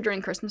Sinatra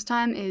during Christmas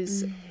time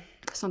is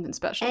something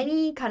special.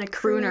 Any kind of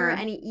crooner, Crooner.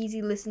 any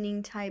easy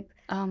listening type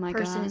Oh my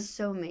person god. is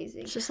so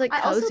amazing. It's just like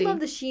I also cozy. love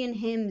the She and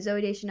Him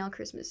Zooey Deschanel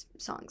Christmas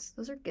songs.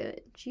 Those are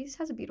good. She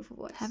has a beautiful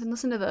voice. Haven't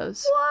listened to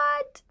those.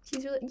 What?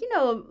 She's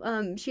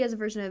really, she has a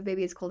version of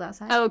Baby It's Cold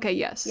Outside. Oh, okay,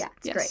 yes. Yeah,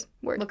 it's yes. great.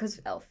 Word. Because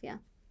of Elf, yeah.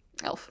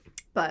 Elf.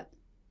 But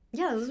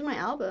yeah, those are my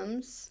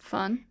albums.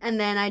 Fun. And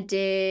then I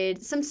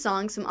did some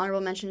songs, some honorable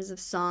mentions of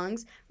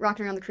songs,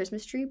 Rocking Around the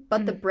Christmas Tree,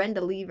 but the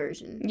Brenda Lee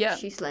version. Yeah.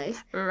 She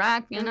slays.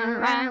 Rocking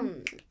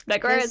around the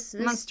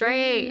Christmas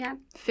tree. Yeah.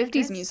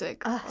 50s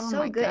music. Oh, Oh so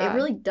my good. God. It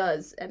really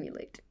does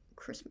emulate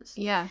Christmas.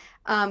 Yeah.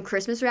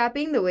 Christmas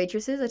rapping, The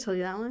Waitresses, I told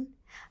you that one.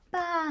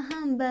 Bah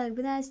humbug,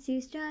 but that's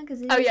too strong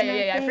because it's Oh, yeah, my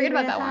yeah, yeah, I forget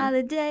about favorite that one.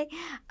 holiday.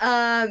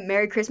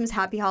 Merry Christmas,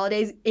 Happy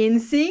Holidays, In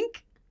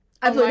Sync.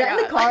 I Oh played my that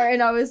in the God. car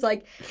and I was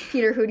like,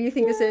 Peter, who do you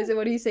think this is? And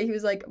what did he say? He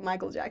was like,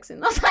 Michael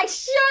Jackson. I was like,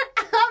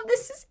 shut up,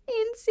 this is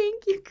In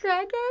Sync, you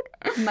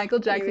crackhead. Michael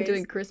Jackson Anyways.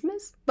 doing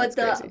Christmas? But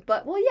That's crazy.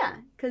 yeah,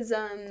 because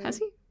Has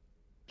he?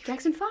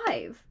 Jackson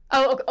 5.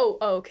 Oh,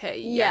 okay.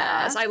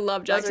 Yeah. Yes. I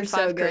love Those Jackson are so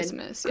 5 good.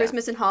 Christmas. Yeah.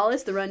 Christmas in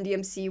Hollis, the Run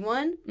DMC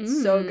one,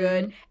 so Mm.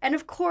 good. And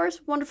of course,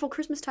 Wonderful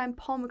Christmas Time,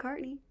 Paul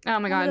McCartney. Oh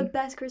my One of the god.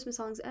 best Christmas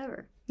songs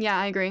ever. Yeah,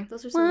 I agree.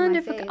 Those are some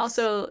Wonderful. of my faves.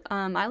 Also,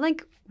 I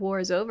like War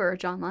is Over,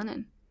 John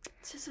Lennon.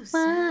 It's just so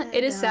sad.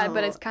 It is sad,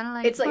 but though. it's kind of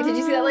like. It's like, did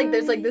you see that? Like,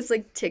 there's like this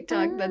like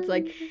TikTok that's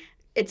like,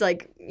 it's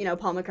like,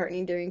 Paul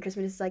McCartney during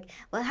Christmas. It's like,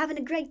 well, having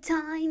a great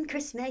time,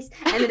 Christmas.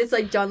 And then it's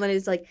like, John Lennon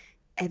is like,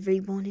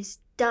 everyone is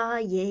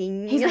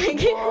dying. He's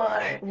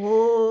like,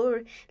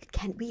 war.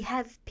 Can't we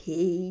have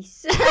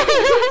peace?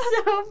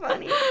 It's so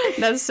funny.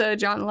 That's so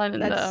John Lennon,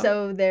 That's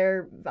though. so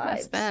their vibes.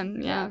 That's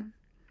them, yeah.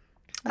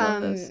 I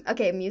love those.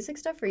 Okay, music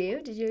stuff for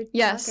you. Did you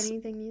Yes. talk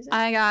anything music?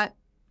 I got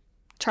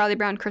Charlie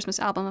Brown Christmas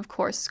album, of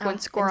course. Gwen and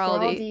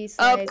Squirreldy. Squirreldy Of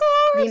slays.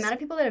 course! The amount of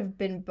people that have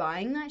been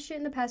buying that shit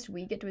in the past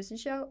week at Twisted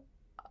Show,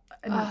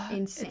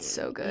 insane. it's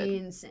so good.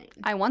 Insane.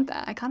 I want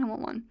that. I kind of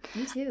want one.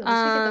 Me too. We should get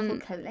Um, the whole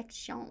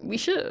collection. We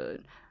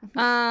should.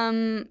 Oh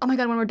my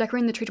god, when we're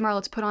decorating the tree tomorrow,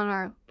 let's put on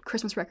our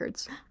Christmas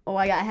records. Oh,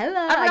 I got Hello.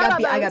 I I forgot got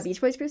about I got those.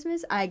 Beach Boys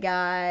Christmas. I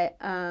got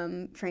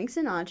Frank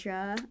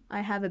Sinatra.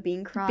 I have a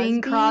Bing Crosby.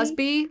 Bing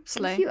Crosby, And a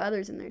Slay. few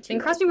others in there too. Bing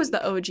Crosby was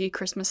the OG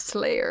Christmas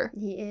slayer.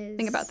 He is.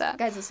 Think about that.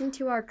 Guys, listen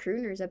to our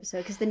Crooners episode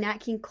because the Nat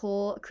King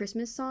Cole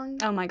Christmas song.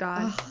 Oh my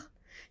god. Ugh.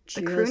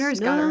 The crooners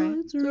got it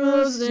right. Chestnuts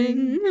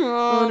roasting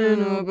on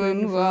an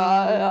open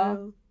fire.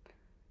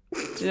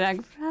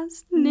 Jack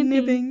Frost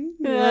nipping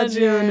at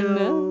your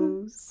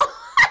nose.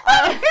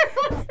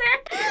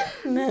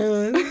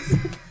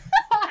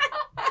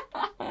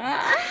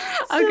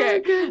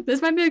 Okay,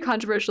 this might be a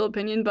controversial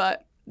opinion,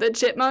 but the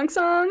Chipmunk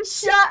song.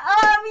 Shut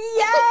up!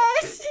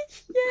 Yes,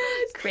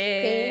 yes.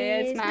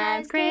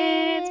 Christmas,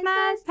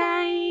 Christmas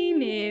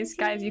time is.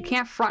 Guys, you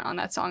can't front on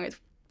that song. It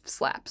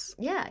slaps.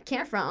 Yeah,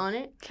 can't front on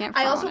it. Can't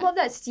I front also on love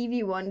that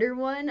Stevie Wonder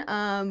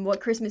one. What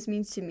Christmas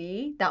Means to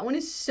Me. That one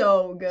is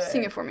so good. it.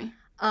 Sing it for me.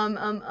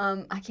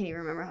 I can't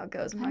even remember how it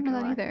goes. I'm I not don't know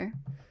gonna that lie. either.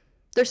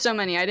 There's so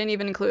many. I didn't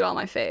even include all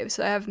my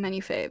faves. I have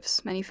many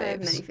faves. Many I have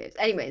faves. many faves.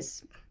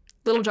 Anyways,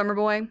 Little Drummer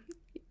Boy.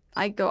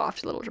 I go off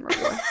to Little Drummer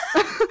Boy.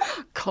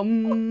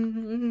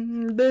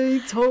 Come, they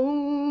told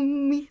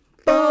me.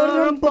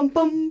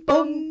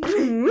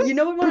 you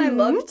know what one I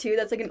love too?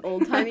 That's like an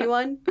old timey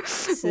one.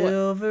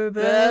 Silver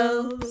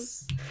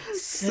bells,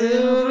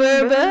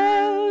 Silver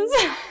bells.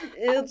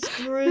 It's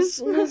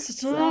Christmas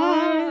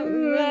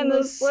time in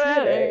the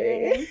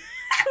city.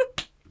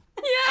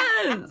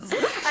 Yes.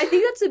 I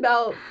think that's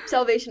about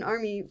Salvation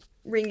Army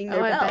ringing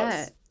their Oh, I bells.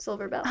 bet.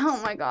 Silver bells. Oh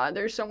my god,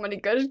 there's so many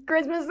good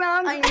Christmas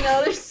songs. I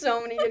know there's so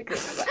many good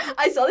Christmas songs.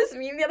 I saw this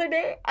meme the other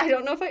day. I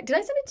don't know if did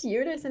I send it to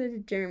you or did I send it to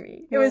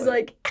Jeremy? It was No.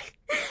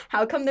 like,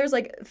 how come there's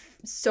like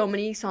so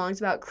many songs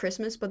about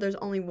Christmas, but there's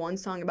only one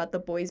song about the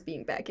boys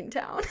being back in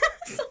town?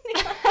 Something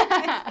like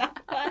that.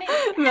 Funny.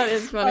 That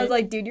is funny. I was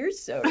like, dude, you're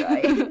so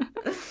right.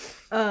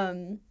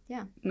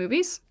 Yeah.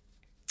 Movies?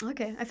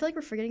 Okay. I feel like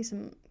we're forgetting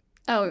some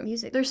Oh,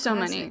 music. there's so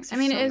many. classics. I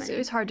mean, There's it so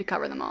was hard to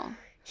cover them all. many.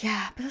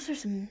 Yeah, but those are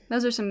some.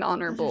 Those are some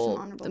honorable,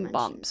 some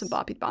mentions.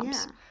 boppy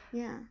bumps.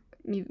 Yeah.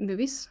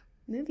 Movies?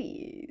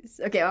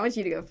 Movies. Okay, I want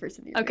you to go first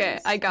with your Okay,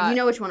 movies. I got- You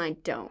know which one I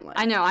don't like.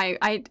 I know.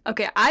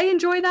 Okay. I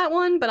enjoy that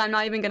one, but I'm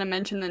not even gonna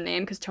mention the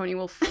name because Tony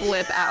will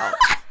flip out.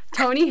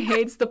 Tony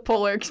hates the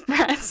Polar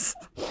Express.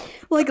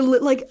 like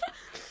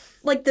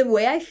the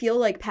way I feel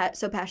like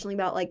so passionately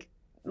about like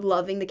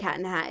loving the Cat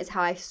in the Hat is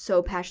how I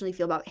so passionately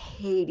feel about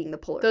hating the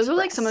Polar Those are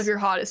like Express. some of your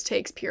hottest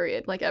takes,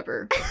 period, like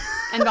ever.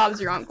 And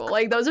Bob's your uncle.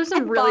 Like those are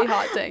some really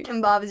hot takes.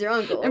 And Bob's your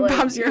uncle. And like,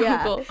 Bob's your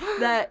yeah. uncle.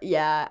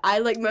 I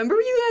like remember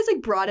when you guys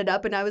like brought it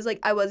up and I was like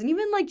I wasn't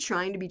even like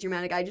trying to be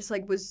dramatic. I just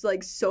like was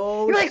like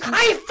so You're like,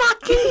 I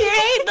fucking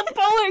hate the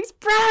Polar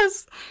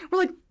Express. We're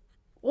like,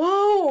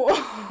 whoa,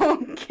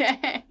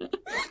 okay.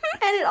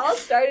 And it all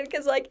started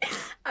because like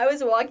I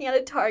was walking out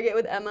of Target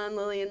with Emma and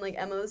Lily and like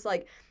Emma was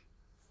like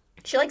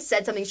she like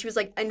said something. She was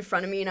like in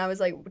front of me and I was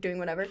like doing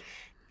whatever.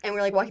 and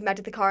we're like walking back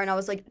to the car, and I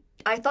was like,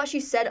 I thought she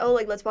said, oh,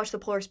 like, let's watch the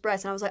Polar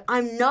Express. And I was like,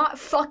 I'm not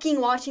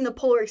fucking watching the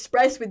Polar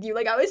Express with you.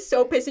 Like, I was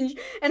so pissed.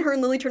 And her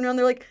and Lily turned around.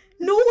 They're like,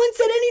 no one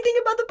said anything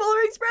about the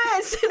Polar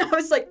Express. And I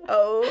was like,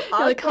 oh, You're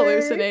like awkward.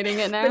 hallucinating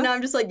it now. But now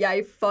I'm just like, yeah,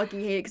 I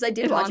fucking hate it. Because I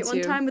did It watch it haunts one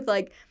you. time with,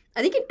 like,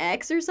 I think an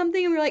ex or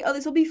something. And we were like, oh,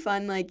 this will be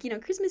fun. Like, you know,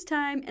 Christmas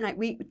time. And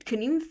we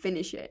couldn't even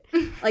finish it.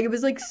 Like, it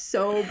was, like,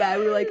 so bad.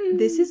 We were like,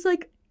 this is,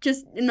 like,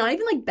 just not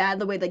even like bad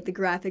the way like the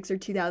graphics are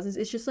 2000s.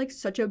 It's just like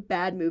such a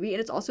bad movie, and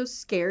it's also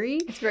scary.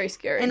 It's very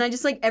scary. And I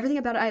just like everything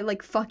about it. I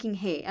like fucking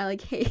hate. I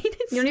like hate it.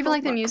 You don't even so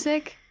like the much.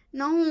 music?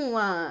 No,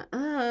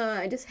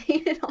 I just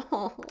hate it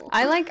all.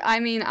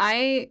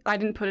 I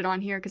didn't put it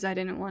on here because I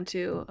didn't want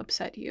to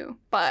upset you,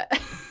 but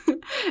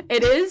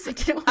it is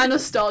a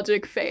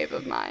nostalgic fave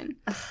of mine.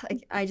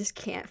 I just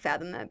can't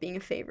fathom that being a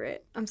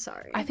favorite. I'm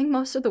sorry. I think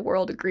most of the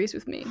world agrees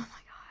with me. Oh my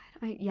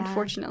god. Yeah.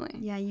 Unfortunately.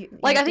 Yeah.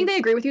 Like, I think they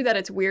agree with you that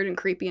it's weird and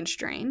creepy and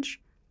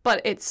strange, but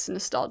it's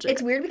nostalgic.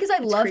 It's weird because I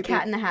love creepy.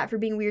 Cat in the Hat for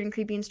being weird and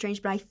creepy and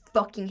strange, but I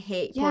fucking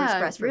hate Polar Yeah,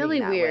 Express for really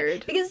being that way.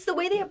 weird. Because it's the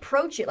way they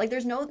approach it. Like,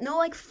 there's no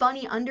like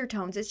funny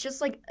undertones. It's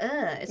just like,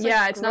 It's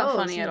yeah, like, it's not gross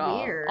funny and at all.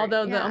 weird.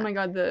 Although Yeah. oh my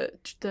god, the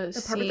part with the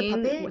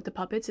scene puppet? with the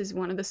puppets is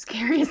one of the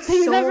scariest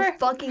things so ever.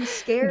 fucking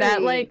scary.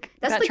 That, like,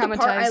 that's that like the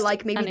part I traumatized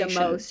like maybe a the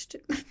nation. most.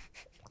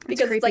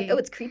 Because it's like, creepy. oh,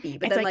 it's creepy,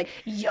 but It's then like,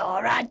 like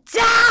you're a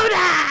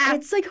doubter.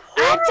 it's like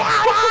horrible.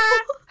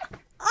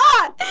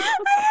 Ah, I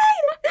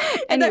hate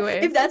it. And Anyway.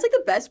 if that's like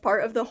the best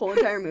part of the whole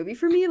entire movie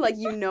for me, like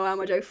you know how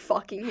much I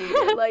fucking hate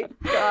it. Like,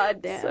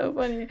 goddamn. So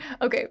funny.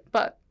 Okay,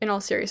 but in all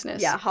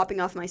seriousness, Yeah, hopping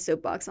off my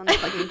soapbox on the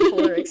fucking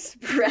Polar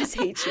Express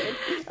hatred.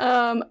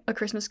 A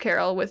Christmas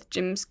Carol with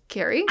Jim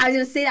Carrey. I was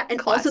gonna say that,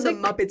 and also the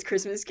Classic. Muppets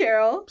Christmas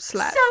Carol.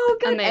 Slap. So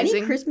good. Amazing.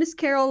 Any Christmas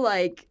Carol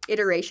like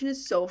iteration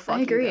is so fucking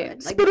I agree.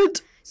 good. Like,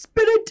 Spirit,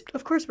 Spirit.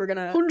 Of course, we're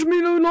gonna. hunt me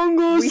no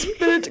longer, We-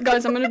 Spirit.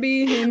 Guys, I'm gonna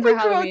be him for We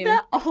quote Halloween.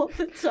 that all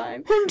the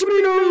time. Hunt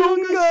me no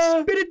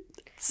longer, Spirit.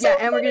 So Yeah,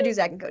 and we're gonna funny. do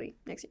Zach and Cody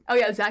next year. Oh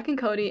yeah, Zach and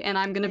Cody, and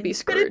I'm gonna be And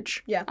Spirit.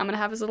 Scrooge. Yeah. I'm gonna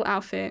have his little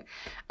outfit.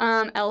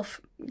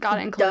 Elf got to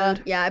Duh.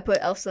 include, Yeah, I put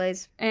Elf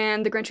Sleighs.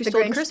 and the Grinch Who The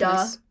Stole Grinch,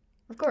 Christmas,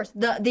 Of course,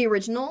 the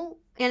original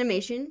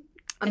animation,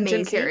 and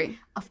amazing. Jim Carrey.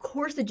 Of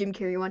course, the Jim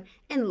Carrey one,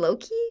 and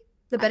Loki,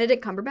 the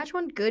Benedict Cumberbatch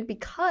one, good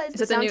because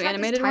Is it the new soundtrack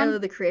animated is Tyler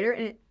one? the Creator,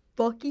 and it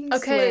fucking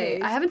Okay,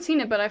 slays. I haven't seen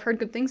it, but I've heard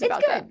good things It's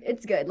about good. that.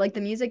 It's good. Like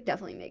the music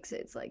definitely makes it.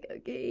 It's like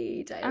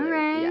okay, Tyler.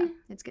 Alright. Yeah,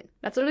 it's good.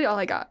 That's literally all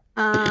I got.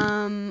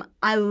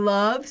 I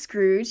love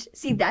Scrooge.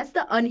 See, that's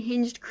the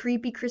unhinged,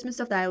 creepy Christmas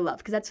stuff that I love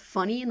because that's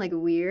funny and like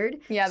weird.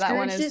 Yeah, that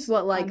one Scrooge is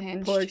what like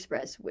unhinged. Polar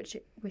Express, which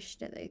wish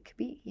that they could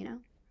be. You know.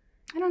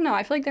 I don't know.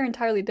 I feel like they're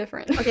entirely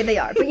different. Okay, they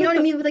are, but you know what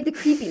I mean with like the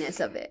creepiness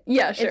of it.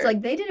 Yeah, sure. It's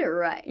like they did it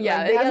right.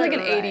 yeah, they it has got like an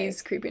right.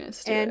 80s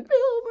creepiness to And it.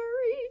 Bill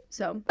Murray.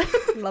 So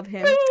love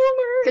him.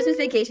 Christmas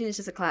Vacation is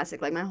just a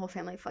classic. Like my whole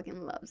family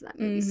fucking loves that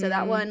movie. So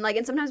that Mhm. one, like,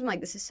 and sometimes I'm like,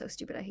 this is so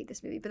stupid. I hate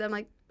this movie. But I'm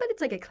like, but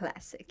it's like a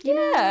classic. You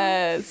know?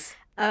 Yes.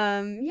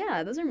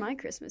 Yeah, those are my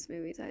Christmas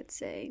movies. I'd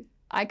say.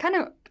 I'm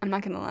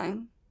not gonna lie.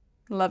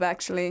 Love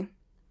Actually.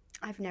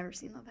 I've never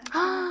seen Love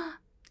Actually.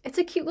 It's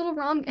a cute little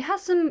rom. It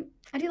has some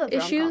I do love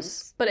issues,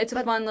 rom-coms. but it's a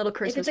But fun little If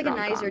Christmas it's like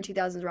rom-com. a nicer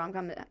 2000s rom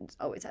com, it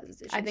always has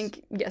its issues. I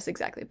think, yes,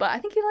 exactly. But I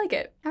think you like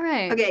it. All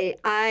right. Okay,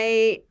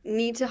 I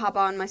need to hop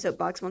on my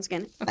soapbox once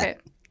again Okay.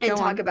 and Go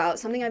talk on. about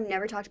something I've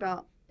never talked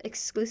about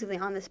exclusively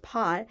on this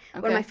pod.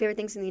 One of Okay. my favorite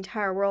things in the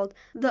entire world,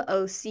 the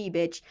OC,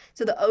 bitch.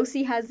 So the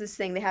OC has this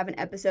thing. They have an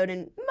episode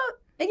and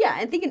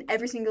I think in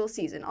every single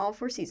season, all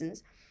 4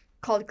 seasons,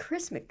 called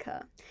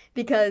Chrismica,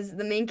 because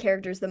the main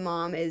character's the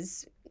mom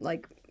is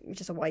like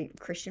just a white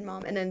Christian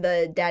mom, and then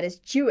the dad is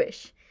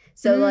Jewish.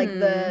 So like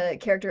the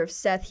character of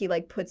Seth, he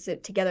like puts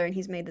it together and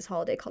he's made this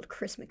holiday called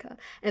Chrismica. And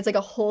it's like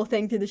a whole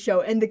thing through the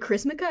show. And the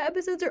Chrismica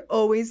episodes are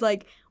always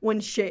like when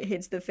shit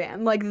hits the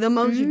fan, like the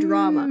most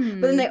drama.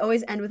 But then they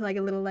always end with like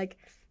a little like,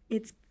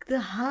 it's the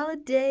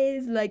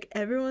holidays, like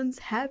everyone's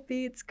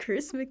happy, it's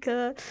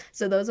Chrismica.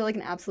 So those are like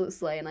an absolute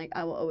slay, and like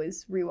I will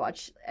always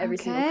rewatch every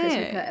single Okay.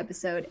 Chrismica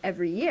episode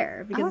every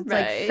year because it's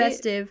Alright. like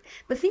festive.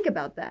 But think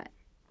about that.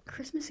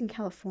 Christmas in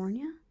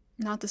California?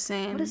 Not the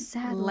same. What a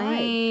sad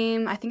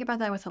Lame. I think about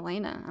that with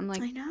Elena. I'm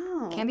like, I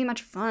know. can't be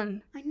much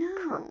fun I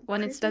know.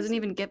 when it Christmas- doesn't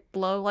even get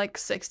below like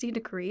 60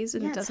 degrees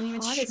and Yeah, it doesn't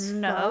it's even hot as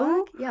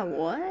snow. fuck. Yeah,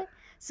 what?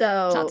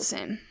 So It's not the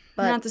same.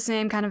 but- Not the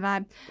same kind of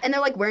vibe. and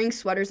they're like wearing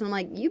sweaters, and I'm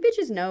like, you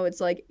bitches know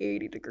it's like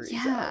 80 degrees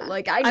Yeah. out.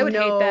 Like I would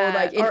know, hate that.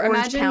 like in or Orange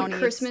imagine County,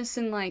 it's- Christmas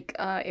in like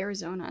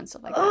Arizona and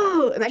stuff like that.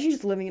 Oh, imagine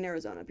just living in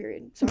Arizona.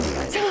 Period. Sorry,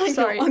 guys. Like,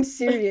 Sorry. no, I'm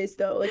serious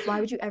though. Like, why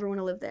would you ever want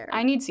to live there?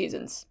 I need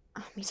seasons.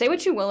 Oh, me Say too.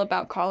 what you will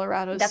about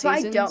Colorado's That's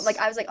seasons. why I don't like.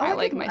 I was like, oh, I I,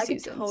 like could, my I could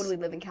seasons. totally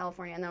live in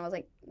California, and then I was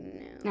like, no.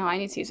 No, I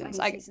need seasons.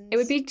 I need It seasons.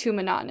 would be too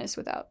monotonous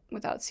without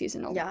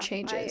seasonal Yeah,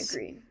 changes. I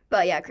agree.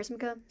 But yeah,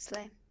 Chrismica,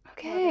 slay.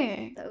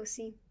 Okay. The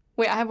OC.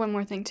 Wait, I have one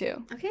more thing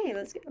too. Okay,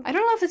 let's go. I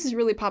don't know if this is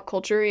really pop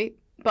culture-y,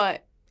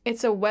 but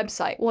it's a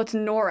website. Well, it's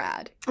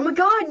NORAD. Oh my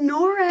God,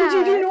 NORAD. Did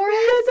you do NORAD?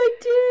 Yes, I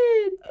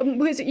did.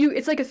 Because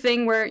it's like a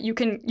thing where you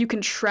can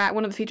track,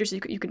 one of the features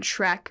you can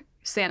track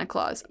Santa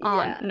Claus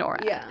on Yeah,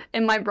 NORAD. yeah.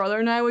 And my brother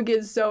and I would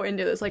get so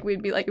into this. Like,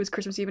 we'd be like, it was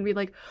Christmas Eve, and we'd be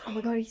like, Oh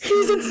my god,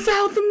 he's in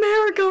South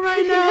America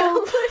right now.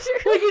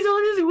 Like, he's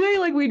on his way.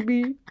 Like, we'd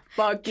be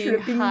fucking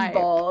tripping hype.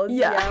 balls.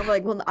 Yeah. I'm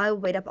like, well, I'll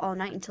wait up all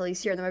night until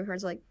he's here. And then my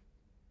parents are like,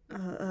 Go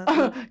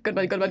to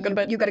bed, go to bed, go to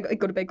bed. You gotta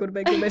go to bed, go to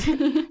bed, go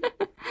to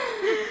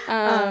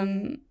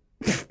bed.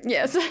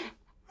 Yes.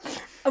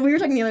 We were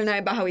talking the other night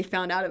about how we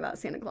found out about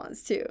Santa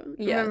Claus too.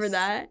 Remember Yes.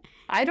 that?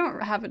 I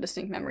don't have a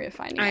distinct memory of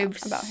finding I out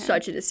have about him.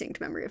 such a distinct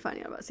memory of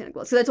finding out about Santa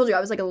Claus. Because I told you I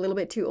was like a little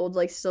bit too old to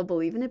like still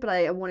believe in it, but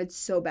I wanted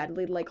so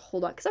badly to like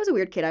hold on. Because I was a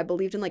weird kid. I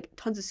believed in like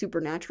tons of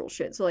supernatural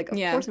shit. So like of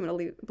Yeah. course I'm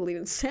gonna believe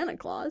in Santa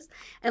Claus.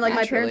 And like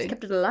my parents Naturally.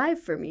 kept it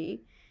alive for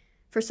me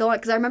for so long.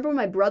 Because I remember when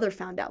my brother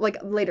found out, like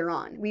later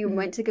on, we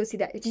went to go see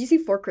that. Did you see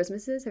Four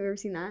Christmases? Have you ever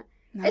seen that?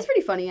 No. It's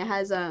pretty funny. It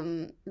has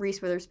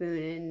Reese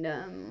Witherspoon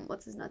and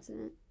what's his nuts in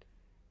it?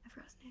 I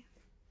forgot his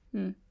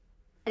name.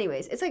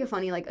 Anyways, it's like a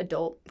funny like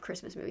adult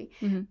Christmas movie.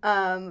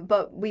 Mhm.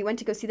 But we went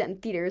to go see that in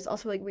theaters.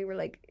 Also, like we were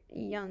like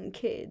young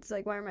kids.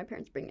 Like, why are my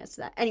parents bringing us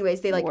to that?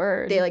 Anyways, they like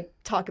Word. they like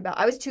talk about.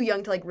 I was too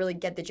young to like really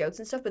get the jokes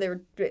and stuff, but they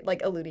were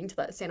like alluding to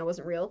that Santa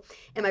wasn't real.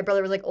 And my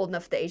brother was like old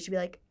enough at the age to be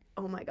like,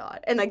 oh my god,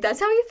 and like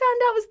that's how we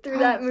found out was through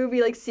that movie,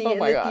 like seeing Oh it in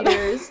my the God.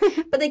 theaters.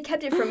 But they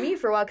kept it from me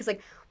for a while because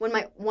like when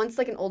once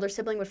like an older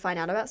sibling would find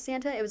out about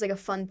Santa, it was like a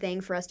fun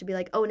thing for us to be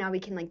like, oh, now we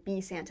can like be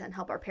Santa and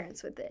help our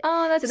parents with it.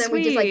 Oh, that's So then sweet.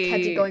 we just like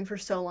kept it going for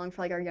so long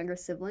for like our younger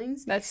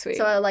siblings. That's sweet.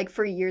 So like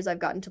for years I've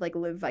gotten to like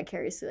live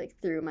vicariously like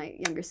through my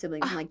younger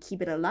siblings and like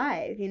keep it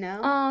alive, you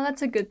know? Oh,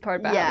 that's a good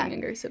part about Yeah. having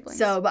younger siblings.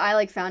 So, but I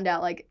like found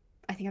out like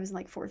I think I was in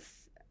like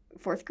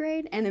fourth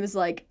grade, and it was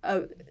like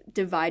a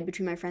divide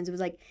between my friends. It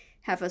was like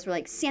half of us were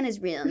like Santa's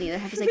real, and the other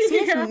half was like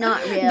Santa's Yeah.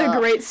 not real. The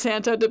Great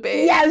Santa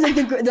debate. Yeah, it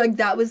was like like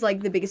that was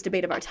like the biggest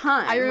debate of our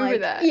time. I remember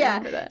like, that. Yeah. I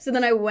remember that. So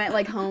then I went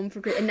like home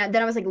for and then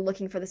I was like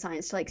looking for the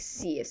signs to like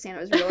see if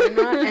Santa was real or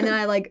not, and then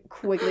I like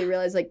quickly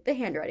realized like the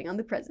handwriting on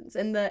the presents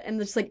and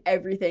just like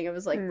everything. It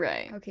was like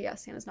Right. okay, yeah,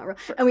 Santa's not real.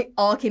 And we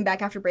all came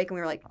back after break and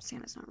we were like,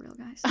 Santa's not real,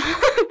 guys.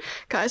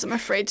 Guys, I'm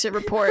afraid to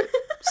report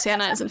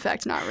Santa is in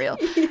fact not real.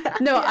 Yeah,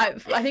 No, yeah.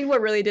 I think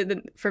what really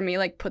did for me,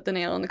 like put the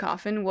nail in the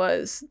coffin,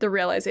 was the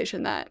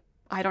realization that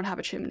I don't have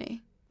a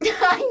chimney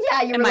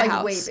Yeah, you in were my like,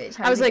 house. wait, bitch.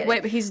 I was like,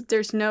 wait, but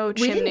there's no We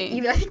didn't chimney.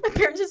 even, I think my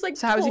parents just like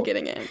So how is he told-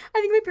 getting in? I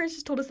think my parents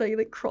just told us that he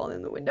like crawled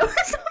in the window or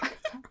something.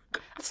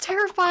 It's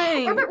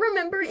terrifying.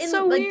 Remember in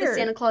So like the weird.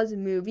 Santa Claus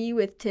movie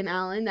with Tim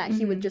Allen that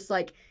he would Mhm. just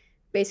like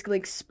basically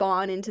like,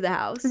 spawn into the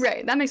house.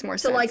 Right, that makes more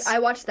So sense. like I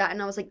watched that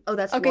and I was like, oh,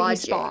 that's Okay, he logic.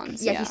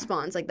 spawns, Yeah, yeah. he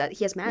spawns like that.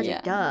 He has magic.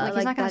 yeah. Duh. Like,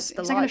 he's not gonna, that's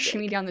the he's not gonna logic.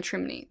 shimmy down the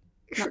chimney.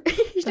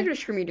 He's not gonna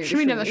shimmy down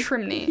Shimmy down the the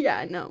chimney.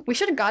 Yeah, no. We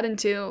should have got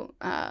into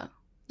how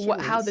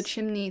the Chimneys.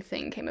 chimney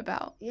thing came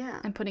about Yeah.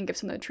 and putting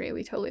gifts on the tree.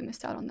 We totally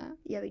missed out on that.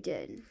 Yeah, we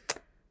did.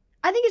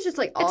 I think it's just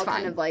like all It's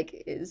kind fine. of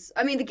like is.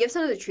 I mean, the gifts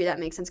under the tree that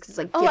makes sense because it's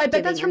like. Oh, I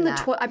bet gift-giving that's from and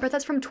that. I bet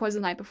that's from Twas the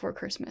Night Before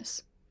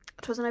Christmas.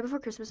 Twas the Night Before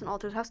Christmas in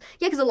Altered House.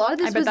 Yeah, because a lot of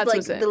I this bet was that like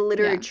was it, the yeah.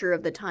 literature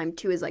of the time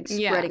too, is like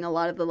Yeah. spreading a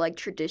lot of the like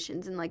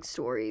traditions and like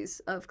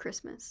stories of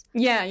Christmas.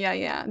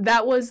 Yeah.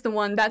 That was the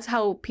one. That's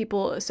how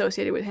people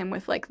associated with him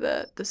with like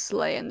the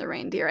sleigh and the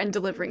reindeer and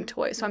delivering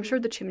toys. So I'm sure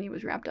the chimney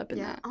was wrapped up in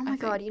Yeah. that. Oh I my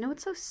think. god, you know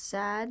what's so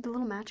sad? The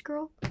little match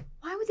girl.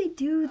 Why would they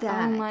do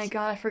that? Oh my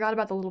god, I forgot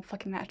about the little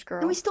fucking match girl.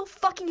 And we still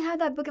fucking have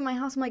that book in my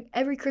house. I'm like,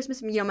 every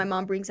Christmas, you know, my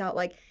mom brings out,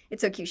 like,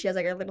 it's so cute. She has,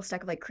 like, a little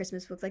stack of, like,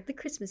 Christmas books, like The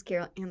Christmas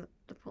Carol and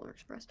The Polar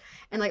Express.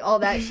 And, like, all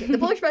that shit. The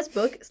Polar Express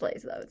book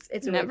slays, though.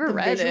 It's Never the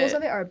read visuals it.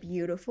 of it are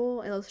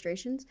beautiful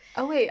illustrations.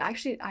 Oh wait,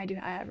 actually, I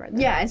have read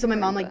that. Yeah, and so my I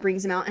mom, read like, that.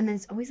 brings them out, and then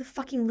it's always a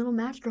fucking little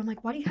match girl. I'm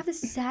like, why do you have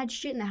this sad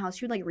shit in the house?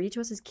 She would, like, read it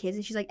to us as kids,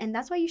 and she's like, and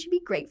that's why you should be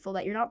grateful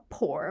that you're not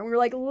poor. And we're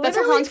like, That's a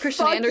literally, Hans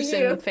Christian fuck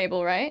Andersen you.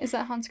 fable, right? Is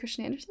that Hans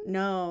Christian Andersen?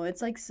 No,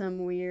 it's like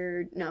some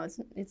weird. No,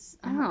 it's.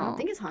 I don't Oh.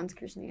 think it's Hans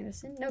Christian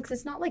Andersen. No, because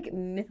it's not like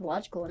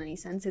mythological in any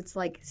sense. It's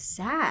like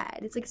sad.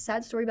 It's like a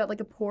sad story about like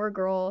a poor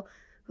girl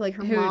who like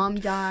her Who mom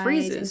dies.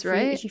 freezes, and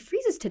right? She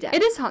freezes to death.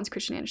 It is Hans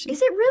Christian Andersen.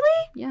 Is it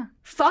really? Yeah.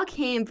 Fuck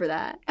him for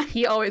that.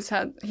 He always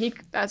had he's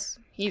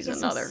He has some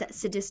another.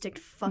 sadistic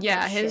fucking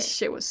Yeah, his shit.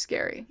 shit was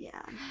scary.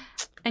 Yeah.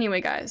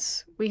 Anyway,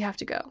 guys, we have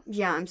to go.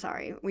 Yeah, I'm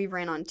sorry. We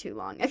ran on too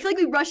long. I feel like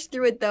we rushed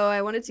through it though.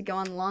 I wanted to go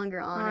on longer,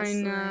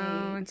 honestly. I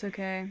know, it's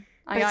okay.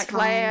 But I got it's fine.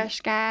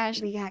 clash,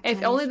 guys. We got If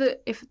clash. only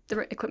if the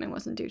equipment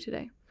wasn't due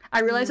today. I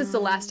realize it's the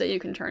last day you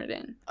can turn it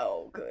in.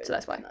 Oh, good. So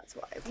that's why. That's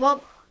why.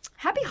 Well,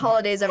 happy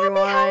holidays,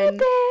 everyone.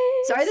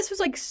 Sorry this was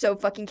like so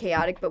fucking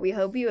chaotic, but we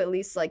hope you at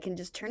least like can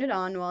just turn it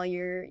on while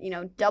you're, you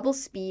know, double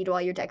speed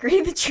while you're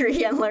decorating the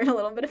tree and learn a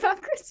little bit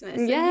about Christmas.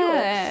 And you will.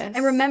 Yes.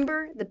 And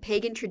remember the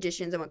pagan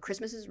traditions and what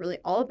Christmas is really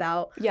all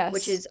about, Yes.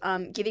 which is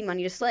giving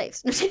money to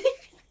slaves.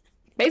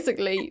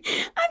 basically,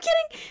 I'm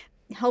kidding.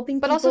 Helping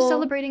but people, also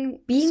celebrating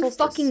being solstice.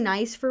 fucking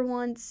nice for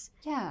once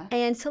Yeah.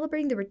 and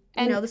celebrating the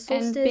And, the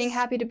solstice. and being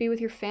happy to be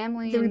with your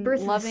family the and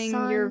rebirth of the loving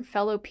your sun.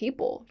 fellow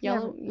people. Yeah,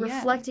 Yellow,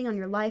 reflecting on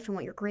your life and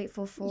what you're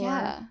grateful for.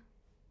 Yeah.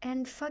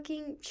 and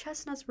fucking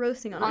chestnuts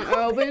roasting on On an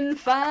open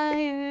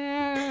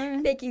fire.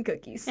 baking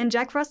cookies. And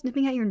Jack Frost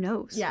nipping at your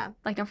nose. Yeah.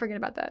 Like, don't forget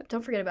about that.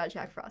 Don't forget about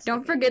Jack Frost. Don't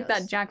nipping at forget your that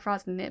nose. Jack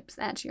Frost nips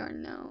at your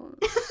nose.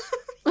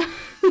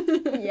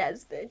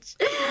 Yes, bitch.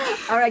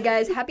 All right,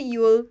 guys. Happy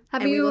Yule.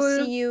 Happy and we will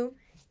Yule. see you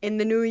in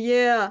the new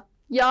year.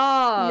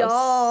 Yes.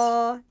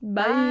 Yeah.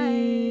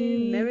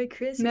 Bye. Merry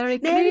Christmas. Merry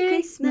Christmas.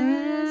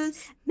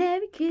 Christmas.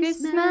 Merry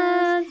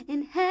Christmas.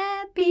 and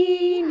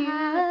happy New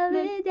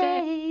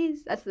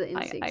holidays. That's the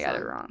I NSYNC got it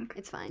song. wrong.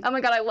 It's fine. Oh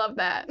my god, I love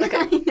that. Okay.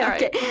 All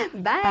right. Okay.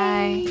 Bye.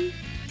 Bye.